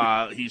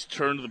 He's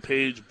turned the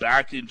page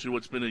back into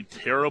what's been a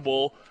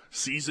terrible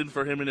season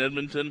for him in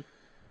Edmonton.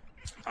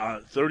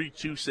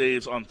 32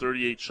 saves on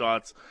 38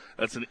 shots.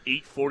 That's an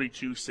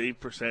 .842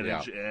 save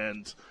percentage,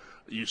 and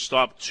you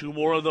stop 2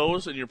 more of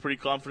those, and you're pretty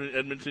confident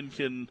Edmonton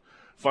can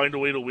find a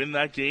way to win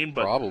that game.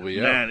 But probably,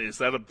 man, is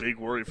that a big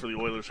worry for the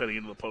Oilers heading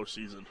into the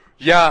postseason?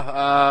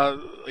 Yeah,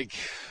 it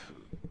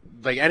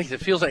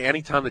feels like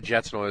anytime the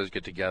Jets and Oilers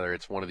get together,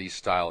 it's one of these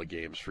style of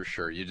games for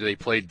sure. They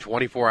played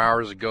 24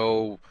 hours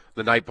ago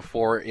the night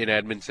before in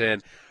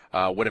Edmonton.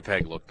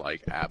 Winnipeg looked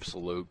like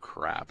absolute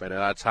crap, and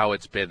that's how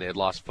it's been. They had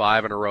lost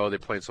 5 in a row. They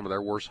played some of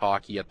their worst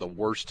hockey at the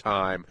worst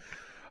time.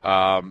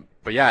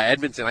 But yeah,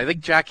 Edmonton, I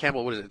think Jack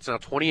Campbell, it's now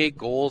 28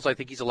 goals I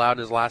think he's allowed in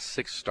his last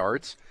 6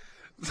 starts.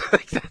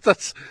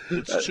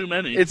 It's too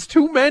many. It's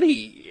too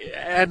many.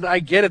 And I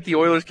get it, the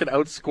Oilers can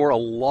outscore a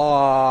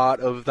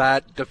lot of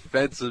that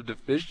defensive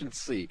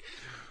deficiency.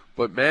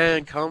 But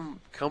man,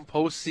 come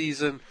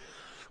postseason,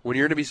 when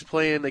you're going to be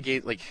playing a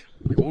game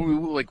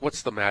like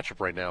what's the matchup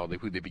right now?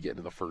 Who'd they be getting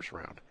in the first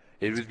round?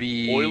 It would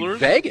be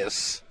Oilers?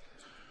 Vegas.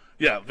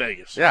 Yeah,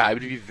 Vegas. Yeah, it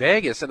would be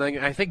Vegas, and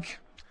I think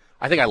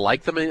I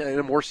like them in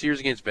a more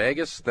series against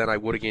Vegas than I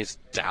would against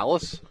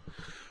Dallas,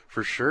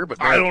 for sure. But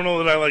man, I don't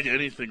know that I like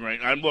anything right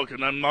now.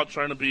 I'm not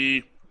trying to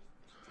be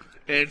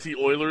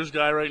anti-Oilers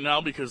guy right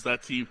now, because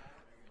that team,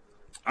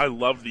 I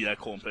love the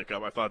Ekholm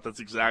pickup. I thought that's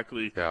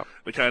exactly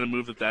the kind of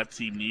move that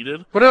team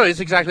needed. But no, it's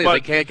exactly they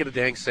can't get a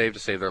dang save to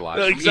save their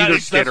lives. Exactly.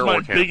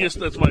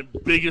 That's my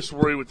biggest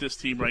worry with this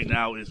team right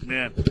now is,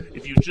 man,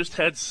 if you just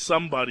had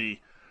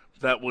somebody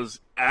that was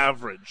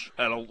average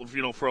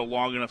for a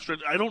long enough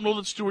stretch. I don't know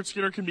that Stuart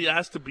Skinner can be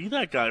asked to be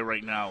that guy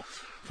right now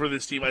for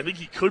this team. I think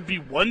he could be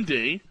one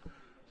day,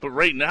 but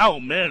right now,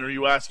 man, are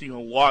you asking a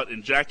lot?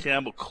 And Jack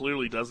Campbell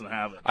clearly doesn't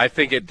have it. I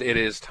think it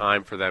is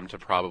time for them to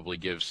probably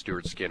give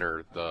Stuart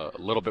Skinner a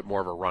little bit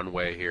more of a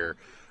runway here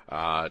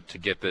to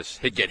get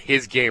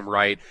his game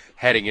right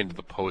heading into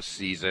the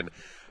postseason.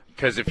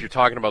 Because if you're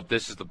talking about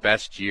this is the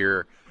best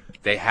year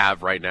they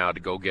have right now to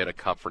go get a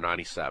cup for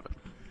 97,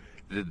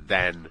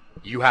 then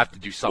you have to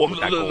do something with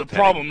that goaltending. The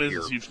problem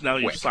is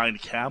you've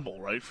signed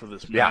Campbell, right, for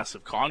this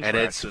massive contract.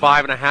 And it's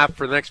 5.5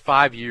 for the next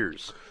 5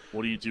 years.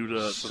 What do you do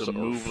to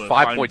move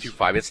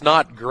 5.25? It's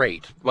not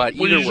great, but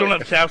you just don't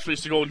have cap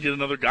space to go and get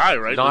another guy,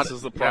 right? This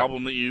is the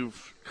problem that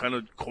you've kind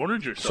of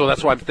cornered yourself. So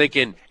that's why I'm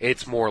thinking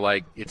it's more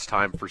like it's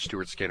time for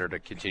Stuart Skinner to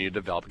continue to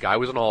develop. The guy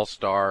was an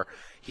all-star.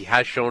 He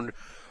has shown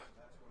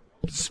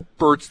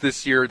spurts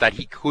this year that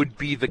he could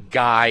be the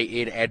guy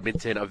in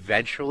Edmonton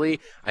eventually.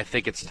 I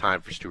think it's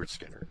time for Stuart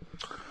Skinner.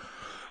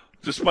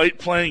 Despite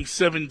playing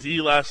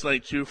 7D last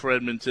night, too, for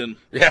Edmonton.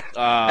 Yeah,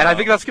 and I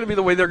think that's going to be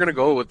the way they're going to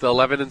go with the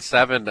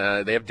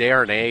 11-7. They have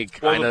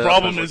Desharnais. Well, the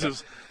problem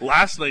is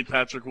last night,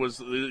 Patrick,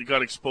 it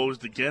got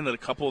exposed again that a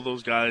couple of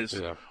those guys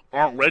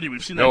aren't ready.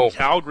 We've seen that in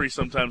Calgary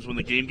sometimes when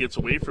the game gets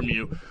away from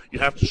you. You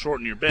have to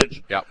shorten your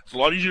bench. Yep. It's a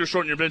lot easier to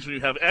shorten your bench when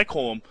you have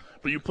Ekholm,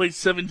 but you played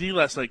 7D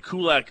last night.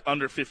 Kulak,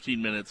 under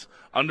 15 minutes.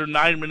 Under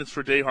 9 minutes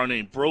for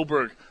Desharnais.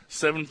 Broberg,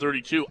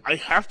 7:32. I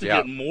have to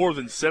get more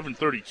than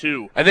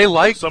 7:32. And they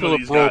like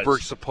Philip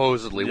Broberg,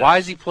 supposedly. Yes. Why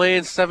is he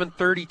playing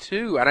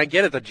 7:32? And I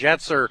get it. The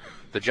Jets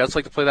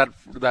like to play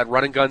that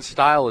run and gun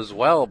style as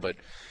well, but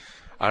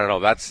I don't know.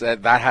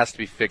 That has to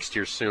be fixed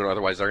here soon.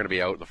 Otherwise, they're going to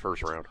be out in the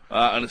first round.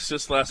 An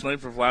assist last night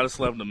for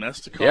Vladislav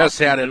Namestnikov. Yes,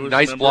 he had a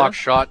nice block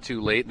shot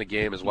too late in the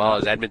game, as well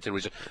as Edmonton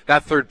was.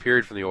 That third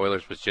period from the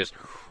Oilers was just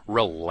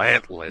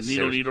relentless.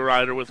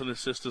 Niederreiter with an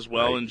assist as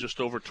well in just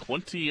over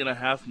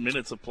 20.5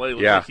 minutes of play.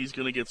 Looks like he's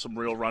going to get some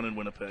real run in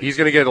Winnipeg. He's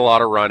going to get a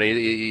lot of run.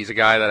 He's a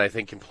guy that I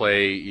think can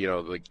play.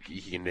 Like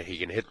he can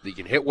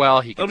hit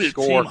well. He can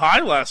score. Team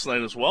high last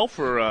night as well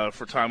for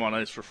time on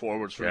ice for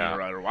forwards for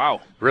Niederreiter.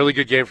 Wow, really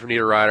good game from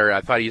Niederreiter.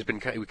 I thought he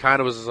kind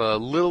of was a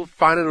little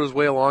finding his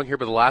way along here,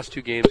 but the last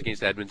 2 games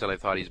against Edmonton, I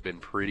thought he's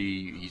been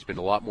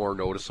a lot more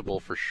noticeable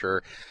for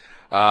sure.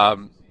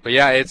 But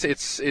yeah,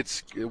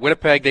 it's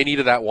Winnipeg. They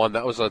needed that one.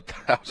 That was a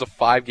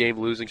 5-game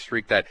losing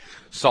streak that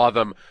saw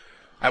them.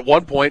 At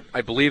one point,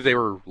 I believe they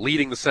were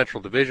leading the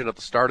Central Division at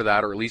the start of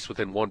that, or at least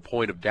within 1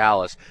 point of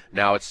Dallas.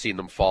 Now it's seen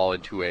them fall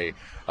into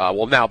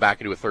now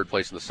back into a 3rd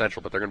place in the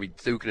Central, but they're going to be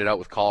duking it out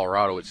with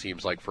Colorado, it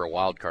seems like, for a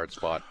wild card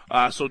spot.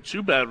 So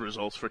 2 bad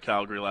results for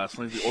Calgary last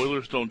night. The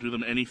Oilers don't do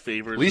them any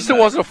favors. At least it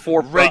wasn't a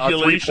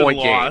regulation 3-point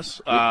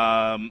loss.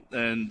 game.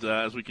 And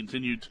as we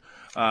continued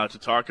to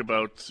talk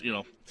about,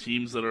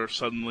 teams that are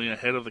suddenly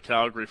ahead of the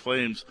Calgary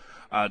Flames,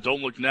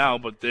 don't look now,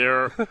 but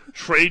their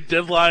trade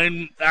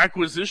deadline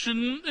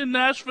acquisition in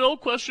Nashville,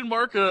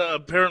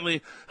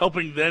 apparently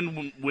helping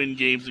them win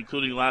games,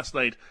 including last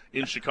night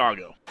in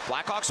Chicago.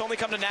 Blackhawks only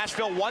come to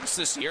Nashville once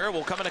this year.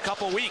 We'll come in a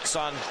couple weeks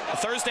on a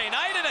Thursday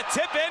night, and a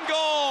tip-in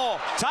goal.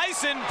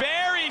 Tyson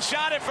Barrie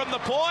shot it from the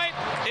point.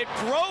 It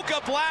broke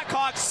a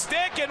Blackhawks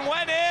stick and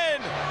went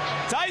in.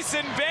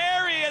 Tyson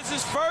Barrie has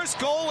his first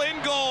goal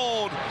in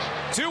gold.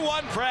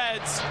 2-1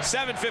 Preds,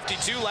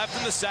 7:52 left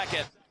in the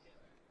second.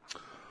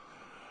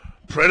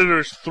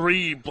 Predators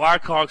 3,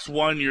 Blackhawks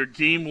 1. Your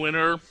game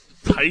winner,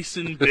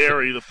 Tyson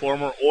Barrie, the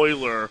former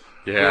Oiler.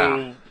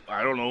 Yeah.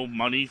 Who,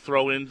 money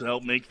throw in to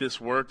help make this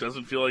work.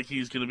 Doesn't feel like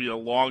he's going to be a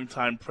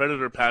long-time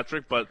Predator,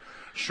 Patrick. But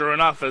sure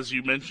enough, as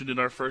you mentioned in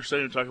our first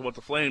segment, talking about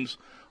the Flames,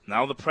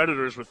 now the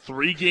Predators, with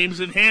 3 games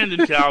in hand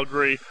in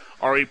Calgary,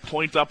 are a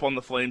point up on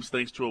the Flames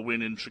thanks to a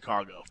win in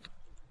Chicago.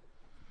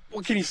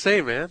 What can you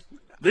say, man?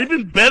 They've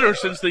been better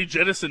since they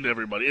jettisoned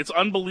everybody. It's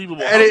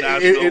unbelievable how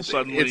Nashville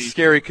suddenly... It's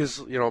scary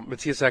because,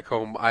 Matthias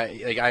Ekholm,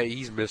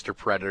 he's Mr.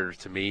 Predator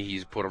to me.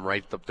 He's put him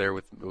right up there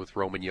with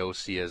Roman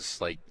Josi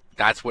as,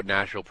 that's what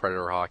Nashville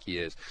Predator hockey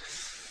is.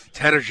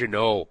 Tanner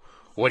Jeannot,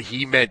 what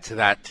he meant to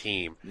that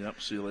team.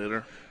 Yep, see you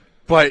later.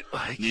 But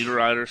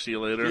Niederreiter, see you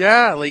later.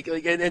 Yeah,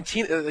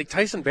 and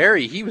Tyson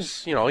Barrie, he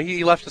was,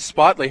 he left a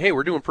spot hey,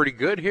 we're doing pretty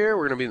good here.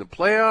 We're going to be in the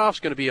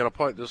playoffs. Going to be on a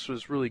point. This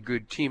was a really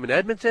good team in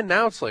Edmonton.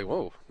 Now it's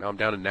whoa. Now I'm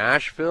down in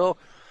Nashville,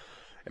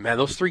 and man,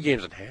 those 3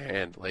 games in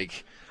hand.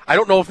 I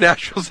don't know if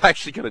Nashville's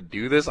actually going to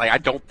do this. I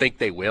don't think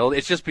they will.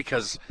 It's just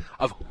because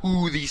of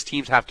who these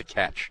teams have to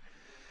catch.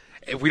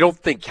 If we don't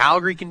think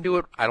Calgary can do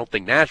it, I don't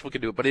think Nashville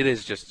can do it. But it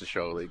is just to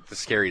show. The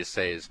scary to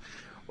say is,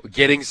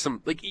 getting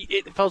some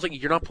it feels like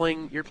you're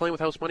playing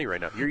with house money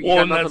right now. You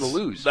got nothing to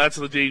lose. That's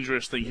the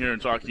dangerous thing here in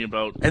talking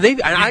about. And they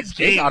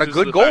got a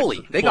good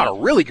goalie. They got a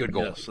really good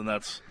goalie. Yes, and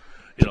that's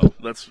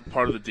that's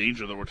part of the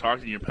danger that we're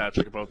talking here,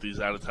 Patrick, about these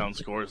out of town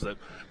scores that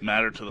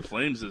matter to the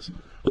Flames. Is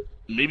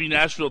maybe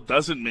Nashville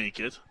doesn't make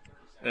it,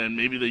 and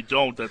maybe they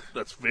don't.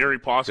 That's very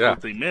possible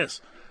that they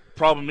miss.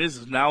 Problem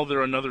is now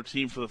they're another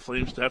team for the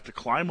Flames to have to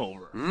climb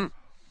over.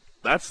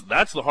 That's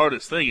the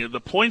hardest thing.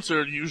 The points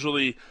are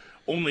usually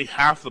only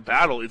half the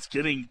battle. It's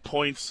getting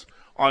points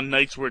on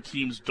nights where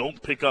teams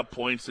don't pick up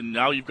points, and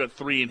now you've got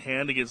 3 in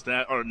hand against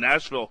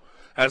Nashville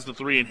has the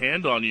 3 in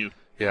hand on you.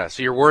 Yeah,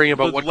 so you're worrying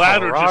about what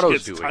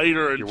Colorado's doing.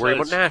 Tighter you're worried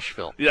about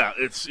Nashville. Yeah,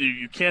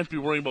 you can't be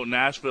worrying about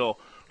Nashville,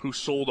 who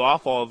sold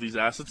off all of these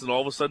assets, and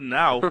all of a sudden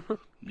now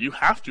you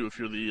have to if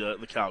you're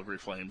the Calgary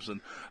Flames. And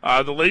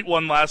the late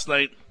one last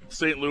night,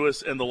 St.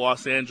 Louis and the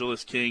Los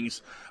Angeles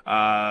Kings.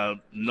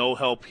 No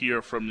help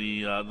here from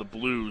the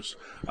Blues.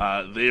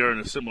 They are in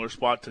a similar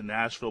spot to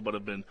Nashville, but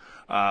have been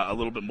a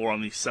little bit more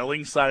on the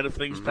selling side of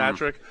things,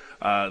 Patrick.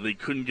 They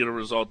couldn't get a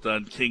result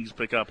done. Kings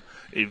pick up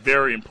a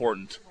very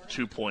important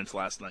 2 points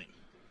last night.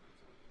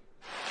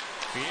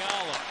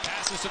 Fiala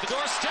passes to the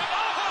doorstep.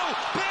 Oh,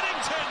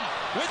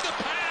 Binnington with the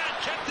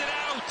pad kept it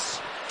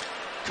out.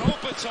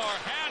 Kopitar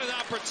had an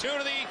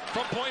opportunity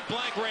from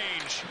point-blank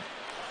range.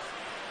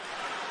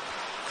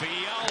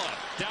 Fiala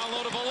down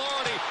low to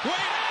Velarde. Wait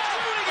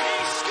out! He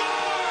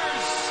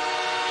scores!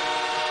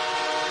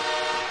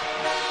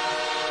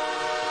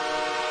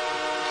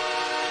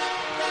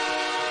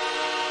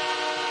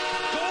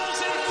 Goals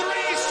in 3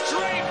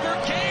 straight for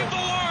Gabe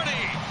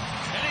Velarde,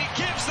 and he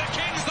gives the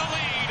Kings the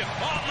lead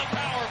on the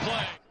power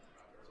play.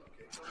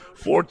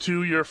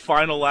 4-2 your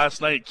final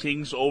last night.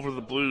 Kings over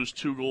the Blues,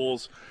 2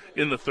 goals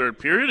in the third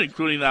period,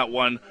 including that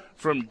one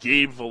from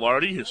Gabe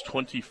Velarde, his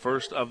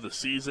 21st of the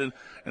season.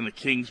 And the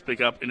Kings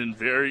pick up a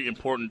very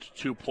important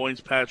 2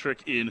 points,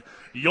 Patrick, in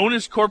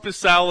Jonas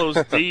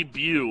Korpisalo's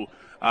debut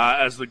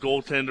as the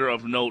goaltender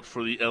of note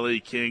for the LA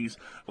Kings.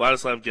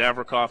 Vladislav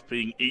Gavrikov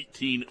being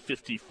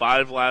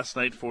 18.55 last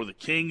night for the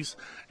Kings.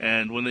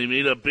 And when they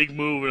made a big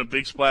move and a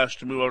big splash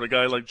to move out a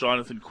guy like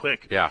Jonathan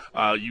Quick,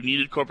 you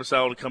needed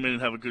Korpisalo to come in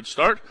and have a good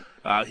start.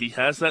 He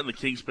has that, and the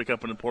Kings pick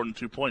up an important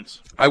 2 points.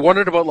 I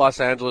wondered about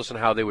Los Angeles and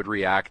how they would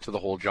react to the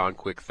whole John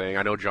Quick thing.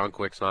 I know John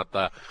Quick's not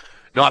the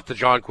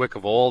John Quick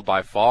of old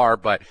by far,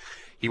 but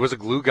He was a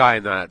glue guy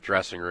in that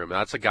dressing room.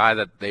 That's a guy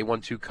that they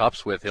won 2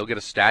 cups with. He'll get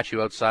a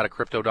statue outside of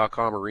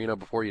Crypto.com Arena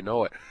before you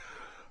know it.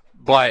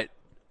 But,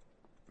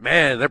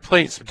 man, they're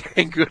playing some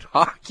dang good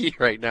hockey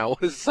right now.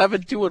 What is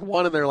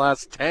 7-2-1 in their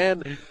last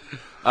 10?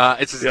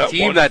 It's a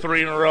team that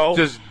 3 in a row.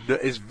 Just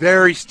is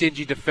very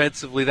stingy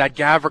defensively. That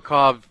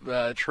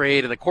Gavrikov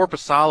trade and the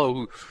Korpisalo,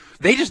 who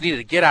they just needed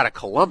to get out of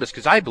Columbus,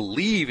 because I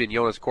believe in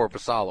Jonas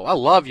Korpisalo. I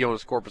love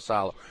Jonas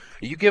Korpisalo.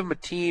 You give him a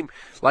team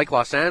like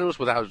Los Angeles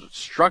with how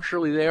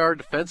structurally they are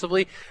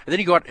defensively, and then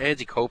you go out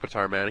Anze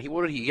Kopitar, man.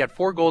 He got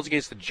 4 goals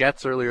against the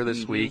Jets earlier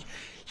this week.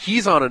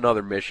 He's on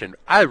another mission.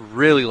 I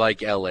really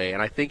like LA,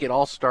 and I think it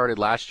all started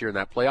last year in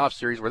that playoff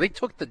series where they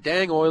took the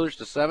dang Oilers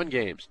to 7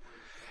 games.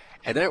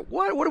 And then,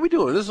 what are we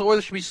doing? This is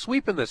Oilers should be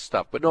sweeping this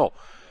stuff. But no,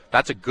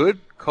 that's a good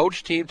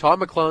coach team. Todd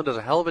McClellan does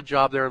a hell of a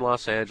job there in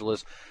Los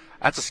Angeles.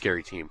 That's a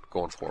scary team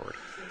going forward.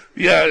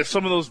 Yeah, if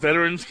some of those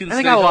veterans can. And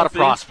they got a lot of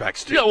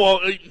prospects too. Yeah, well,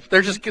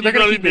 they're going to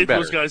keep make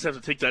those guys have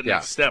to take that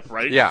next step,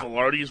 right? Yeah.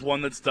 Velarde is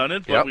one that's done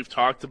it, but we've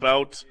talked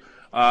about,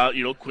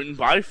 Quentin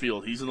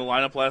Byfield. He's in the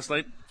lineup last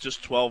night,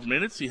 just 12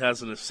 minutes. He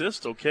has an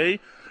assist. Okay.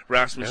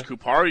 Rasmus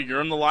Kupari,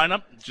 you're in the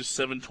lineup, just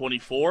 7:24.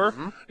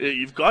 Mm-hmm.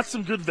 You've got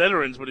some good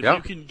veterans, but if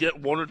you can get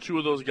 1 or 2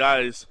 of those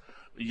guys,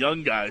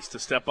 young guys, to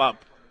step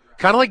up.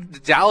 Kind of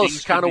like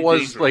Dallas kind of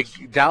was dangerous.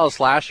 Like Dallas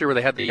last year where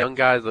they had the young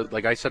guys,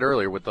 like I said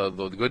earlier, with the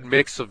good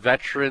mix of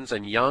veterans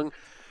and young.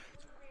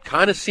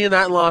 Kind of seeing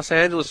that in Los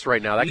Angeles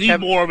right now. Need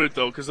more of it,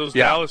 though, because those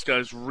Dallas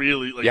guys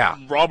really,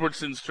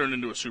 Robertson's turned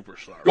into a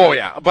superstar. Right? Oh,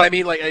 yeah. But, I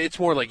mean, it's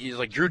more like he's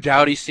like Drew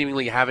Doughty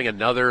seemingly having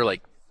another,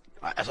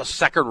 as a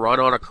second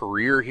run on a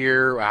career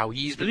here, how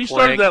he's been playing. He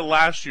started that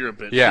last year a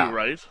bit, too,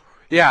 right?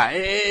 Yeah,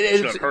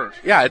 it's hurt.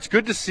 Yeah, it's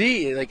good to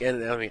see.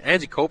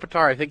 Anze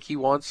Kopitar, I think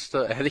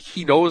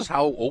he knows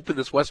how open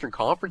this Western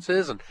Conference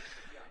is, and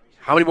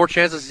how many more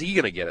chances is he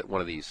going to get at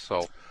one of these?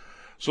 So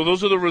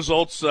those are the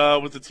results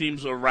with the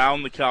teams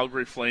around the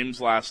Calgary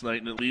Flames last night,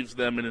 and it leaves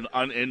them in an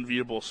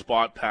unenviable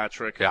spot,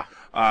 Patrick. Yeah.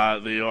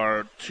 They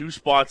are 2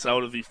 spots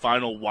out of the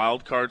final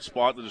wild card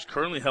spot that is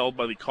currently held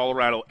by the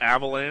Colorado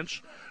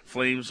Avalanche.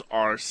 Flames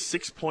are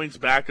 6 points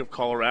back of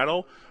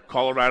Colorado.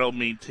 Colorado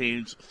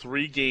maintains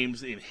 3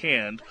 games in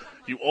hand.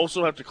 You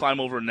also have to climb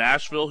over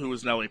Nashville, who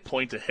is now a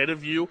point ahead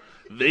of you.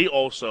 They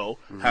also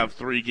have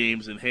 3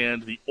 games in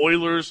hand. The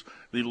Oilers,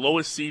 the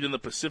lowest seed in the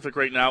Pacific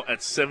right now,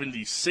 at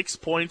 76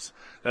 points.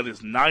 That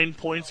is 9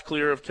 points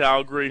clear of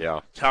Calgary. Yeah.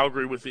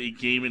 Calgary with a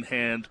game in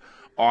hand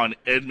on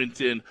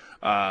Edmonton.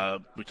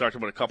 We talked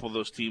about a couple of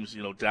those teams.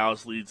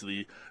 Dallas leads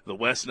the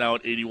West now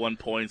at 81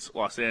 points.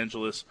 Los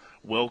Angeles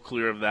well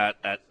clear of that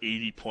at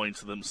 80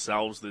 points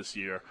themselves this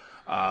year.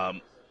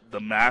 The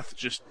math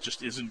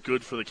just isn't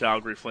good for the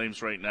Calgary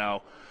Flames right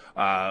now.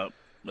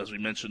 As we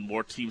mentioned,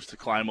 more teams to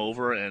climb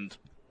over, and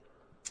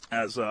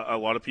as a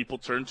lot of people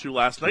turned to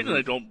last night, and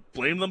I don't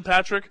blame them,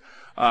 Patrick,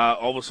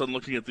 all of a sudden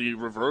looking at the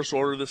reverse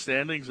order of the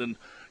standings and,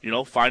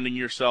 finding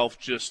yourself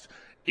just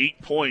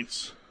 8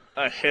 points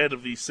ahead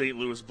of the St.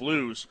 Louis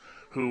Blues,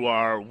 who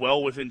are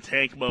well within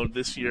tank mode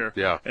this year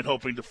and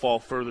hoping to fall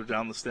further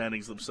down the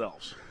standings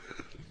themselves.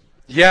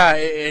 Yeah,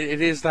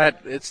 it's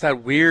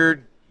that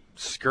weird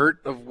skirt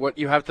of what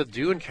you have to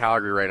do in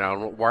Calgary right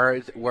now,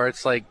 where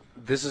it's like,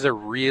 this is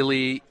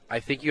I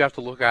think you have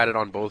to look at it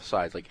on both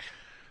sides. Like,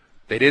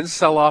 they didn't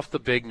sell off the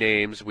big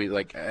names.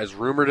 As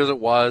rumored as it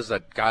was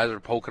that guys are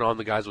poking on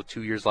the guys with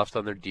 2 years left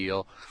on their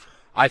deal,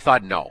 I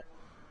thought, no.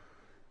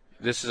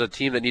 This is a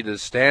team that needed to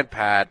stand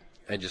pat,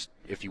 and just,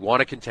 if you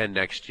want to contend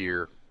next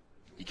year,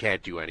 you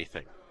can't do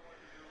anything.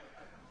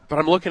 But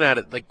I'm looking at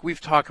it like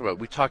we've talked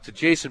to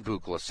Jason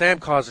Bukala, Sam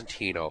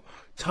Cosentino,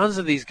 tons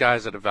of these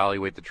guys that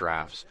evaluate the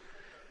drafts.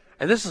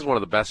 And this is one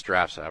of the best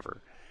drafts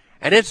ever.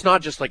 And it's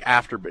not just like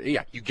after,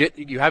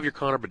 you have your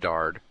Connor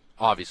Bedard,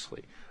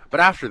 obviously. But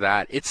after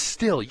that, it's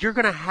still, you're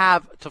going to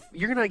have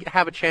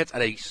a chance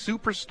at a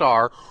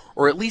superstar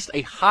or at least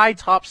a high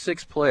top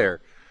 6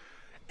 player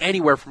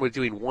anywhere from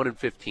between 1 and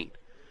 15.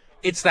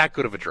 It's that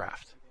good of a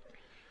draft.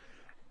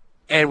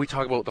 And we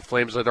talk about the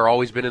Flames, they've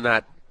always been in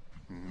that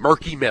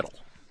murky middle.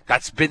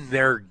 That's been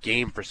their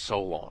game for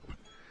so long.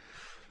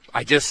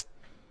 I just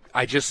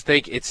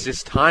think it's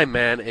just time,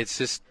 man. It's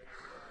just,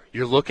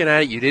 you're looking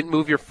at it. You didn't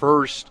move your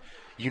first.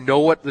 You know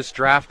what this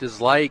draft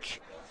is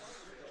like.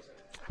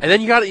 And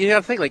then you got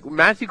to think, like,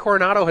 Matthew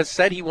Coronado has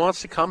said he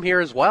wants to come here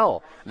as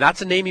well. And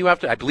that's a name you have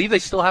to, I believe they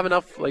still have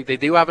enough, they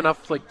do have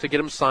enough, to get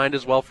him signed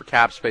as well for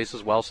cap space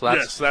as well. So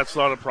that's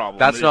not a problem.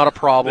 That's not a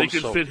problem. They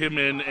could fit him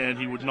in, and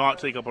he would not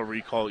take up a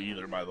recall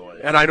either, by the way.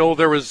 And I know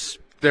there was,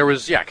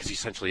 because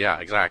essentially,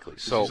 exactly.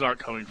 So he's not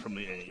coming from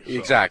the A. So.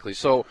 Exactly.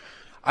 So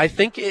I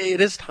think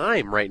it is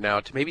time right now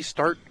to maybe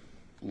start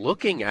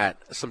looking at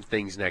some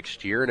things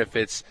next year. And if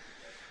it's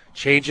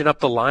changing up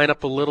the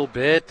lineup a little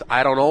bit,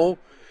 I don't know.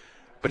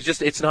 But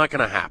it's not going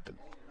to happen.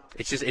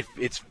 It's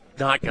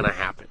not going to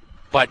happen.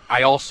 But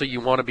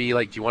you want to be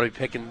like, do you want to be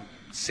picking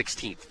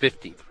 16th,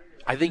 15th?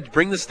 I think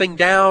bring this thing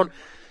down.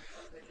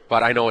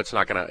 But I know it's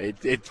not going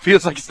to. It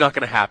feels like it's not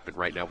going to happen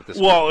right now with this.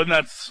 Well, and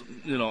that's,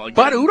 again.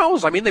 But who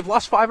knows? I mean, they've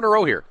lost 5 in a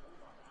row here.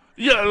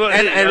 Yeah,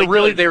 and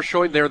really they're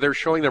showing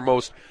their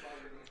most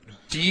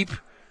deep,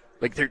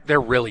 like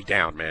they're really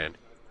down, man.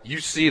 You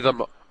see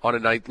them on a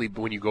nightly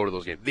when you go to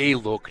those games. They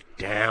look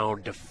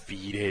down,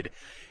 defeated.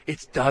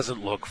 It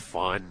doesn't look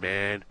fun,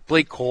 man.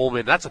 Blake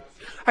Coleman, that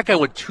guy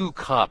won 2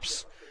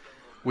 cups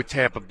with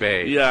Tampa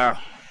Bay. Yeah.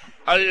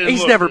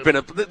 He's never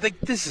been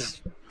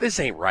this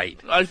ain't right.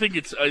 I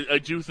think I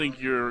do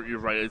think you're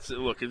right.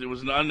 It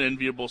was an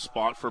unenviable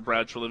spot for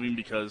Brad Treliving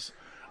because,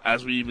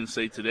 as we even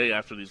say today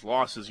after these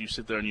losses, you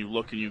sit there and you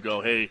look and you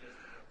go, hey,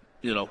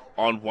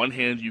 on one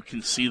hand you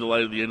can see the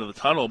light at the end of the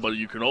tunnel, but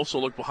you can also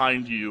look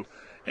behind you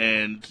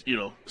and,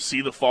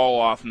 see the fall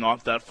off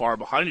not that far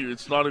behind you.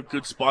 It's not a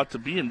good spot to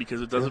be in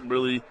because it doesn't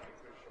really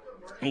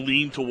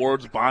lean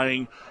towards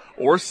buying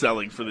or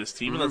selling for this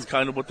team, and that's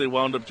kind of what they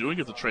wound up doing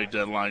at the trade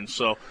deadline.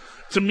 So,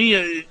 to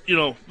me,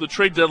 the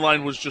trade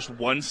deadline was just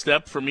one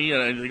step for me,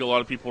 and I think a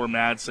lot of people were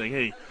mad saying,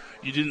 hey,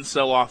 you didn't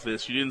sell off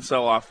this, you didn't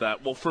sell off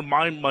that. Well, for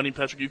my money,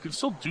 Patrick, you can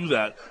still do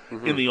that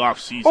in the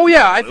offseason. Oh,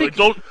 yeah, I think...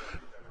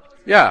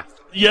 Yeah.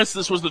 Yes,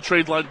 this was the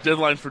trade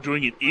deadline for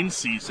doing it in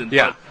season,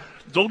 but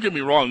don't get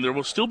me wrong, there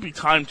will still be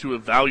time to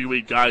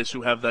evaluate guys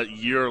who have that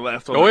year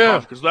left on their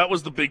contract, because that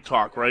was the big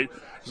talk, right?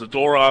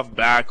 Zadorov,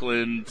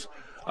 Backlund,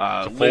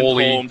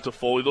 Lindholm,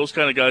 Toffoli, those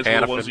kind of guys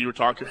were the ones that you were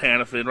talking,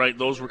 Hanifin, right?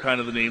 Those were kind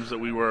of the names that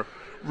we were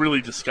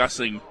really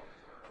discussing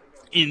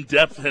in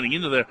depth heading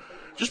into there.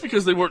 Just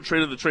because they weren't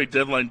traded at the trade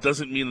deadline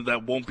doesn't mean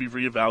that won't be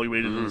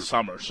reevaluated in the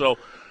summer. So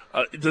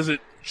does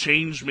it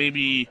change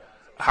maybe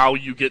how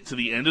you get to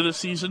the end of the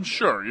season?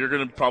 Sure, you're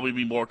going to probably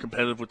be more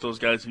competitive with those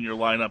guys in your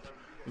lineup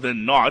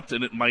than not,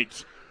 and it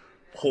might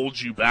hold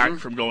you back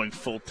from going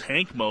full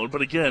tank mode.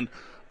 But again,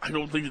 I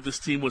don't think that this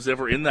team was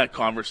ever in that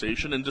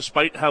conversation. And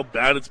despite how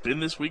bad it's been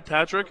this week,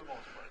 Patrick,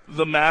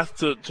 the math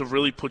to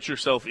really put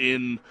yourself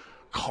in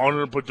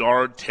Connor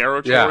Bedard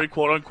territory,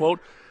 quote unquote,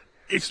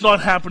 it's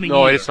not happening.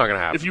 No, either. It's not going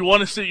to happen. If you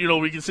want to sit,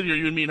 we can sit here,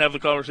 you and me, and have the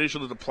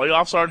conversation that the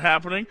playoffs aren't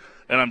happening,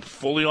 and I'm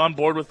fully on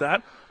board with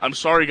that. I'm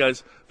sorry,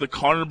 guys. The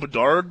Connor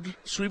Bedard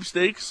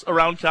sweepstakes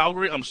around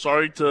Calgary, I'm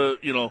sorry to,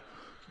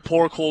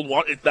 pour cold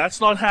water.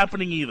 That's not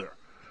happening either.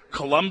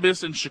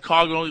 Columbus and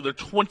Chicago, they're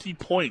 20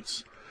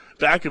 points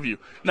back of you.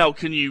 Now,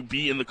 can you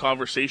be in the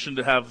conversation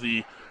to have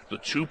the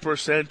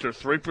 2% or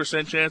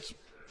 3% chance?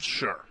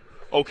 Sure.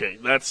 Okay,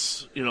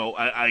 that's,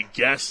 I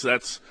guess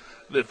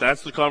if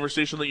that's the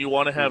conversation that you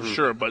want to have,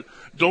 sure. But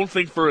don't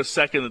think for a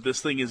second that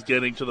this thing is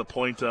getting to the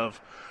point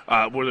of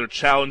where they're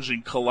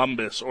challenging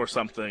Columbus or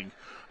something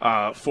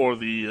for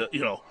the,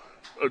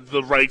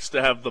 the rights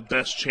to have the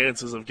best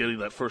chances of getting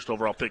that first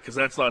overall pick, because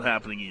that's not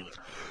happening either.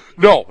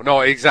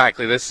 No,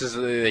 exactly. This is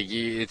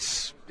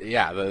those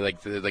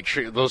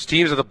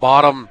teams at the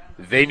bottom.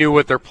 They knew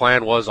what their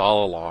plan was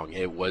all along.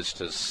 It was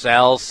to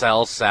sell,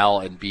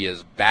 and be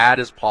as bad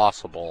as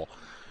possible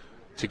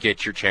to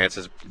get your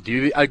chances,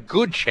 do a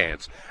good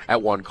chance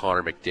at one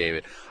Connor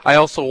McDavid. I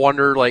also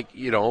wonder,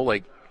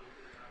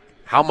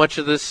 how much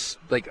of this,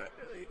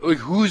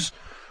 who's.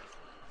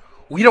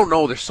 We don't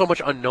know. There's so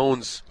much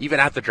unknowns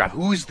even at the draft.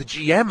 Who's the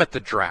GM at the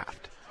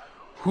draft?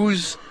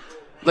 Who's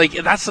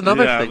that's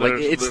another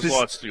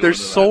thing.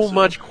 There's so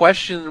much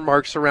question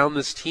marks around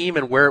this team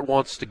and where it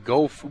wants to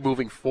go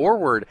moving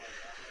forward.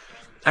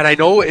 And I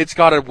know it's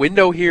got a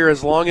window here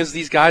as long as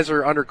these guys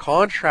are under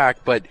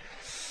contract, but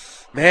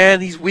man,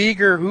 these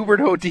Weegar,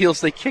 Huberdeau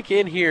deals, they kick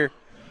in here.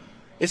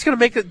 It's going to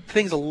make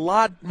things a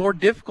lot more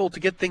difficult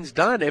to get things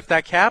done if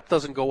that cap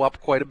doesn't go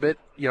up quite a bit.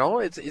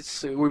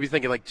 We'd be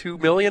thinking like $2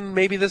 million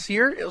maybe this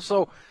year.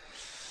 So,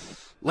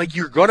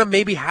 you're going to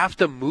maybe have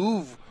to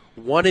move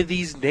one of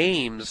these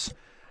names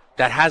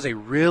that has a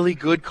really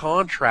good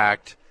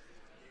contract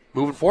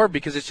moving forward,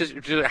 because it's just,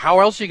 how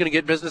else are you going to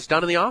get business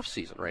done in the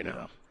offseason right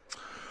now?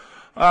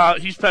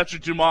 He's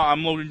Patrick Dumas.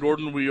 I'm Logan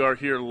Gordon. We are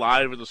here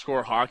live at the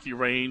Score Hockey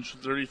Range,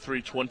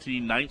 3320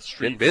 9th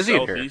Street, busy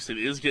Southeast. Here.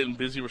 It is getting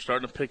busy. We're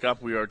starting to pick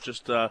up. We are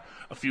just a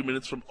few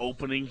minutes from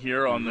opening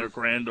here on their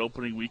grand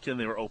opening weekend.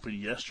 They were open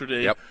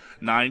yesterday,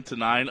 9 to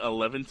 9,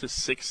 11 to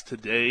 6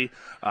 today.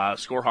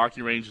 Score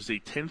Hockey Range is a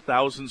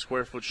 10,000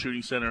 square foot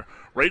shooting center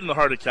right in the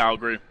heart of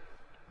Calgary.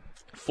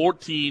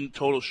 14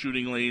 total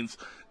shooting lanes,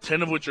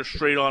 10 of which are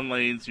straight-on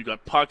lanes. You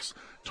got pucks,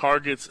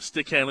 targets,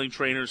 stick-handling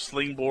trainers,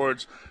 sling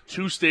boards,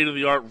 2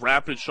 state-of-the-art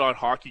rapid-shot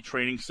hockey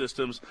training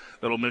systems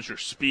that will measure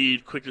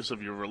speed, quickness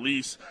of your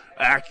release,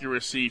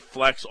 accuracy,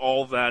 flex,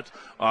 all that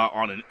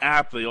on an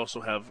app. They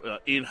also have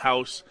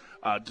in-house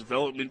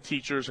development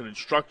teachers and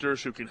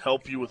instructors who can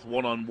help you with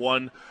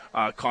one-on-one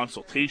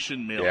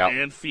consultation, male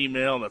and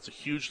female. That's a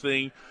huge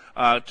thing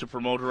to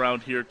promote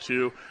around here,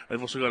 too.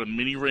 They've also got a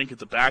mini rink at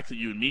the back that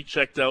you and me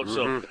checked out,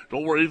 so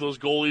don't worry, those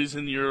goalies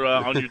in your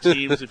on your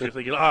teams, if you're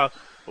thinking,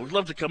 we'd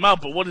love to come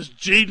out, but what does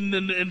Jaden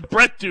and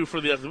Brett do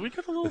for the other? We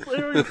got a little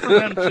area for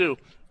them, too.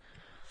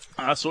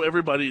 So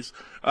everybody's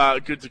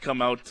good to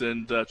come out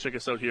and check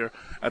us out here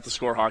at the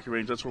Score Hockey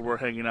Range. That's where we're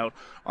hanging out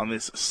on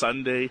this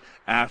Sunday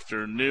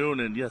afternoon.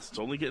 And yes, it's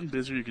only getting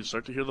busier. You can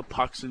start to hear the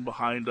pucks in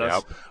behind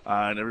us,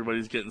 and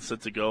everybody's getting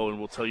set to go. And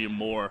we'll tell you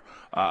more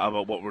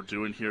about what we're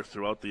doing here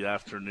throughout the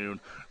afternoon.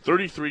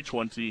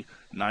 3320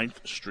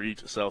 9th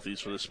Street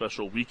Southeast for the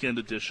special weekend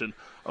edition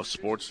of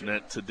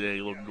Sportsnet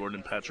today. Logan Gordon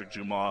and Patrick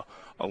Dumas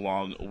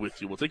along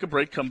with you. We'll take a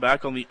break, come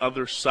back on the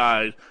other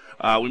side.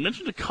 We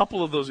mentioned a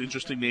couple of those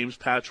interesting names,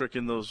 Patrick,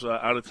 in those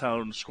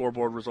out-of-town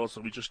scoreboard results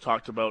that we just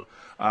talked about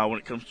when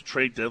it comes to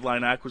trade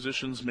deadline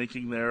acquisitions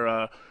making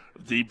their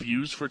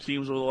debuts for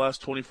teams over the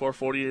last 24,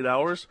 48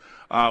 hours.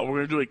 We're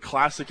going to do a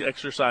classic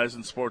exercise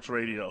in sports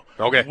radio.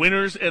 Okay.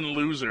 Winners and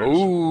losers.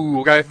 Ooh,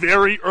 okay.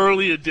 Very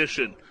early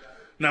edition.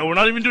 Now, we're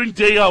not even doing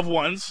day of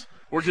ones.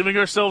 We're giving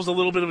ourselves a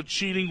little bit of a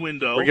cheating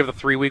window. We give the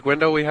 3-week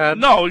window we had?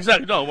 No,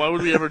 exactly. No, why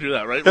would we ever do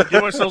that, right? We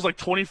give ourselves like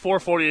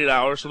 24, 48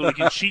 hours so that we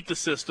can cheat the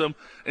system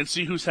and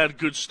see who's had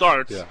good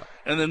starts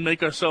and then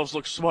make ourselves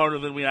look smarter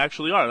than we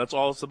actually are. That's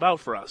all it's about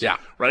for us. Yeah.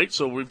 Right?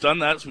 So we've done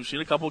that. So we've seen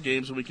a couple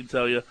games and we can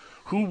tell you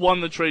who won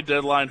the trade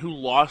deadline, who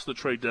lost the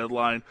trade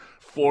deadline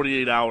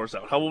 48 hours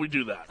out. How will we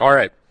do that? All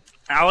right.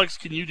 Alex,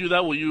 can you do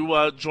that? Will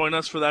you join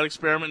us for that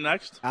experiment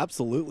next?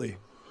 Absolutely.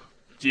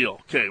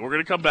 Deal. Okay, we're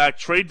going to come back.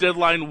 Trade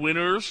deadline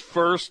winners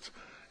first,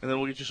 and then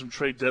we'll get you some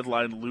trade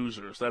deadline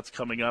losers. That's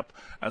coming up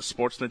as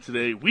Sportsnet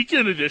Today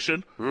Weekend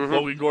Edition.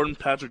 Logan Gordon,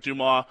 Patrick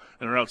Dumas,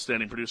 and our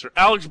outstanding producer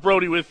Alex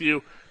Brody with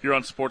you. You're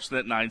on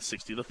Sportsnet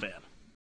 960 The Fan.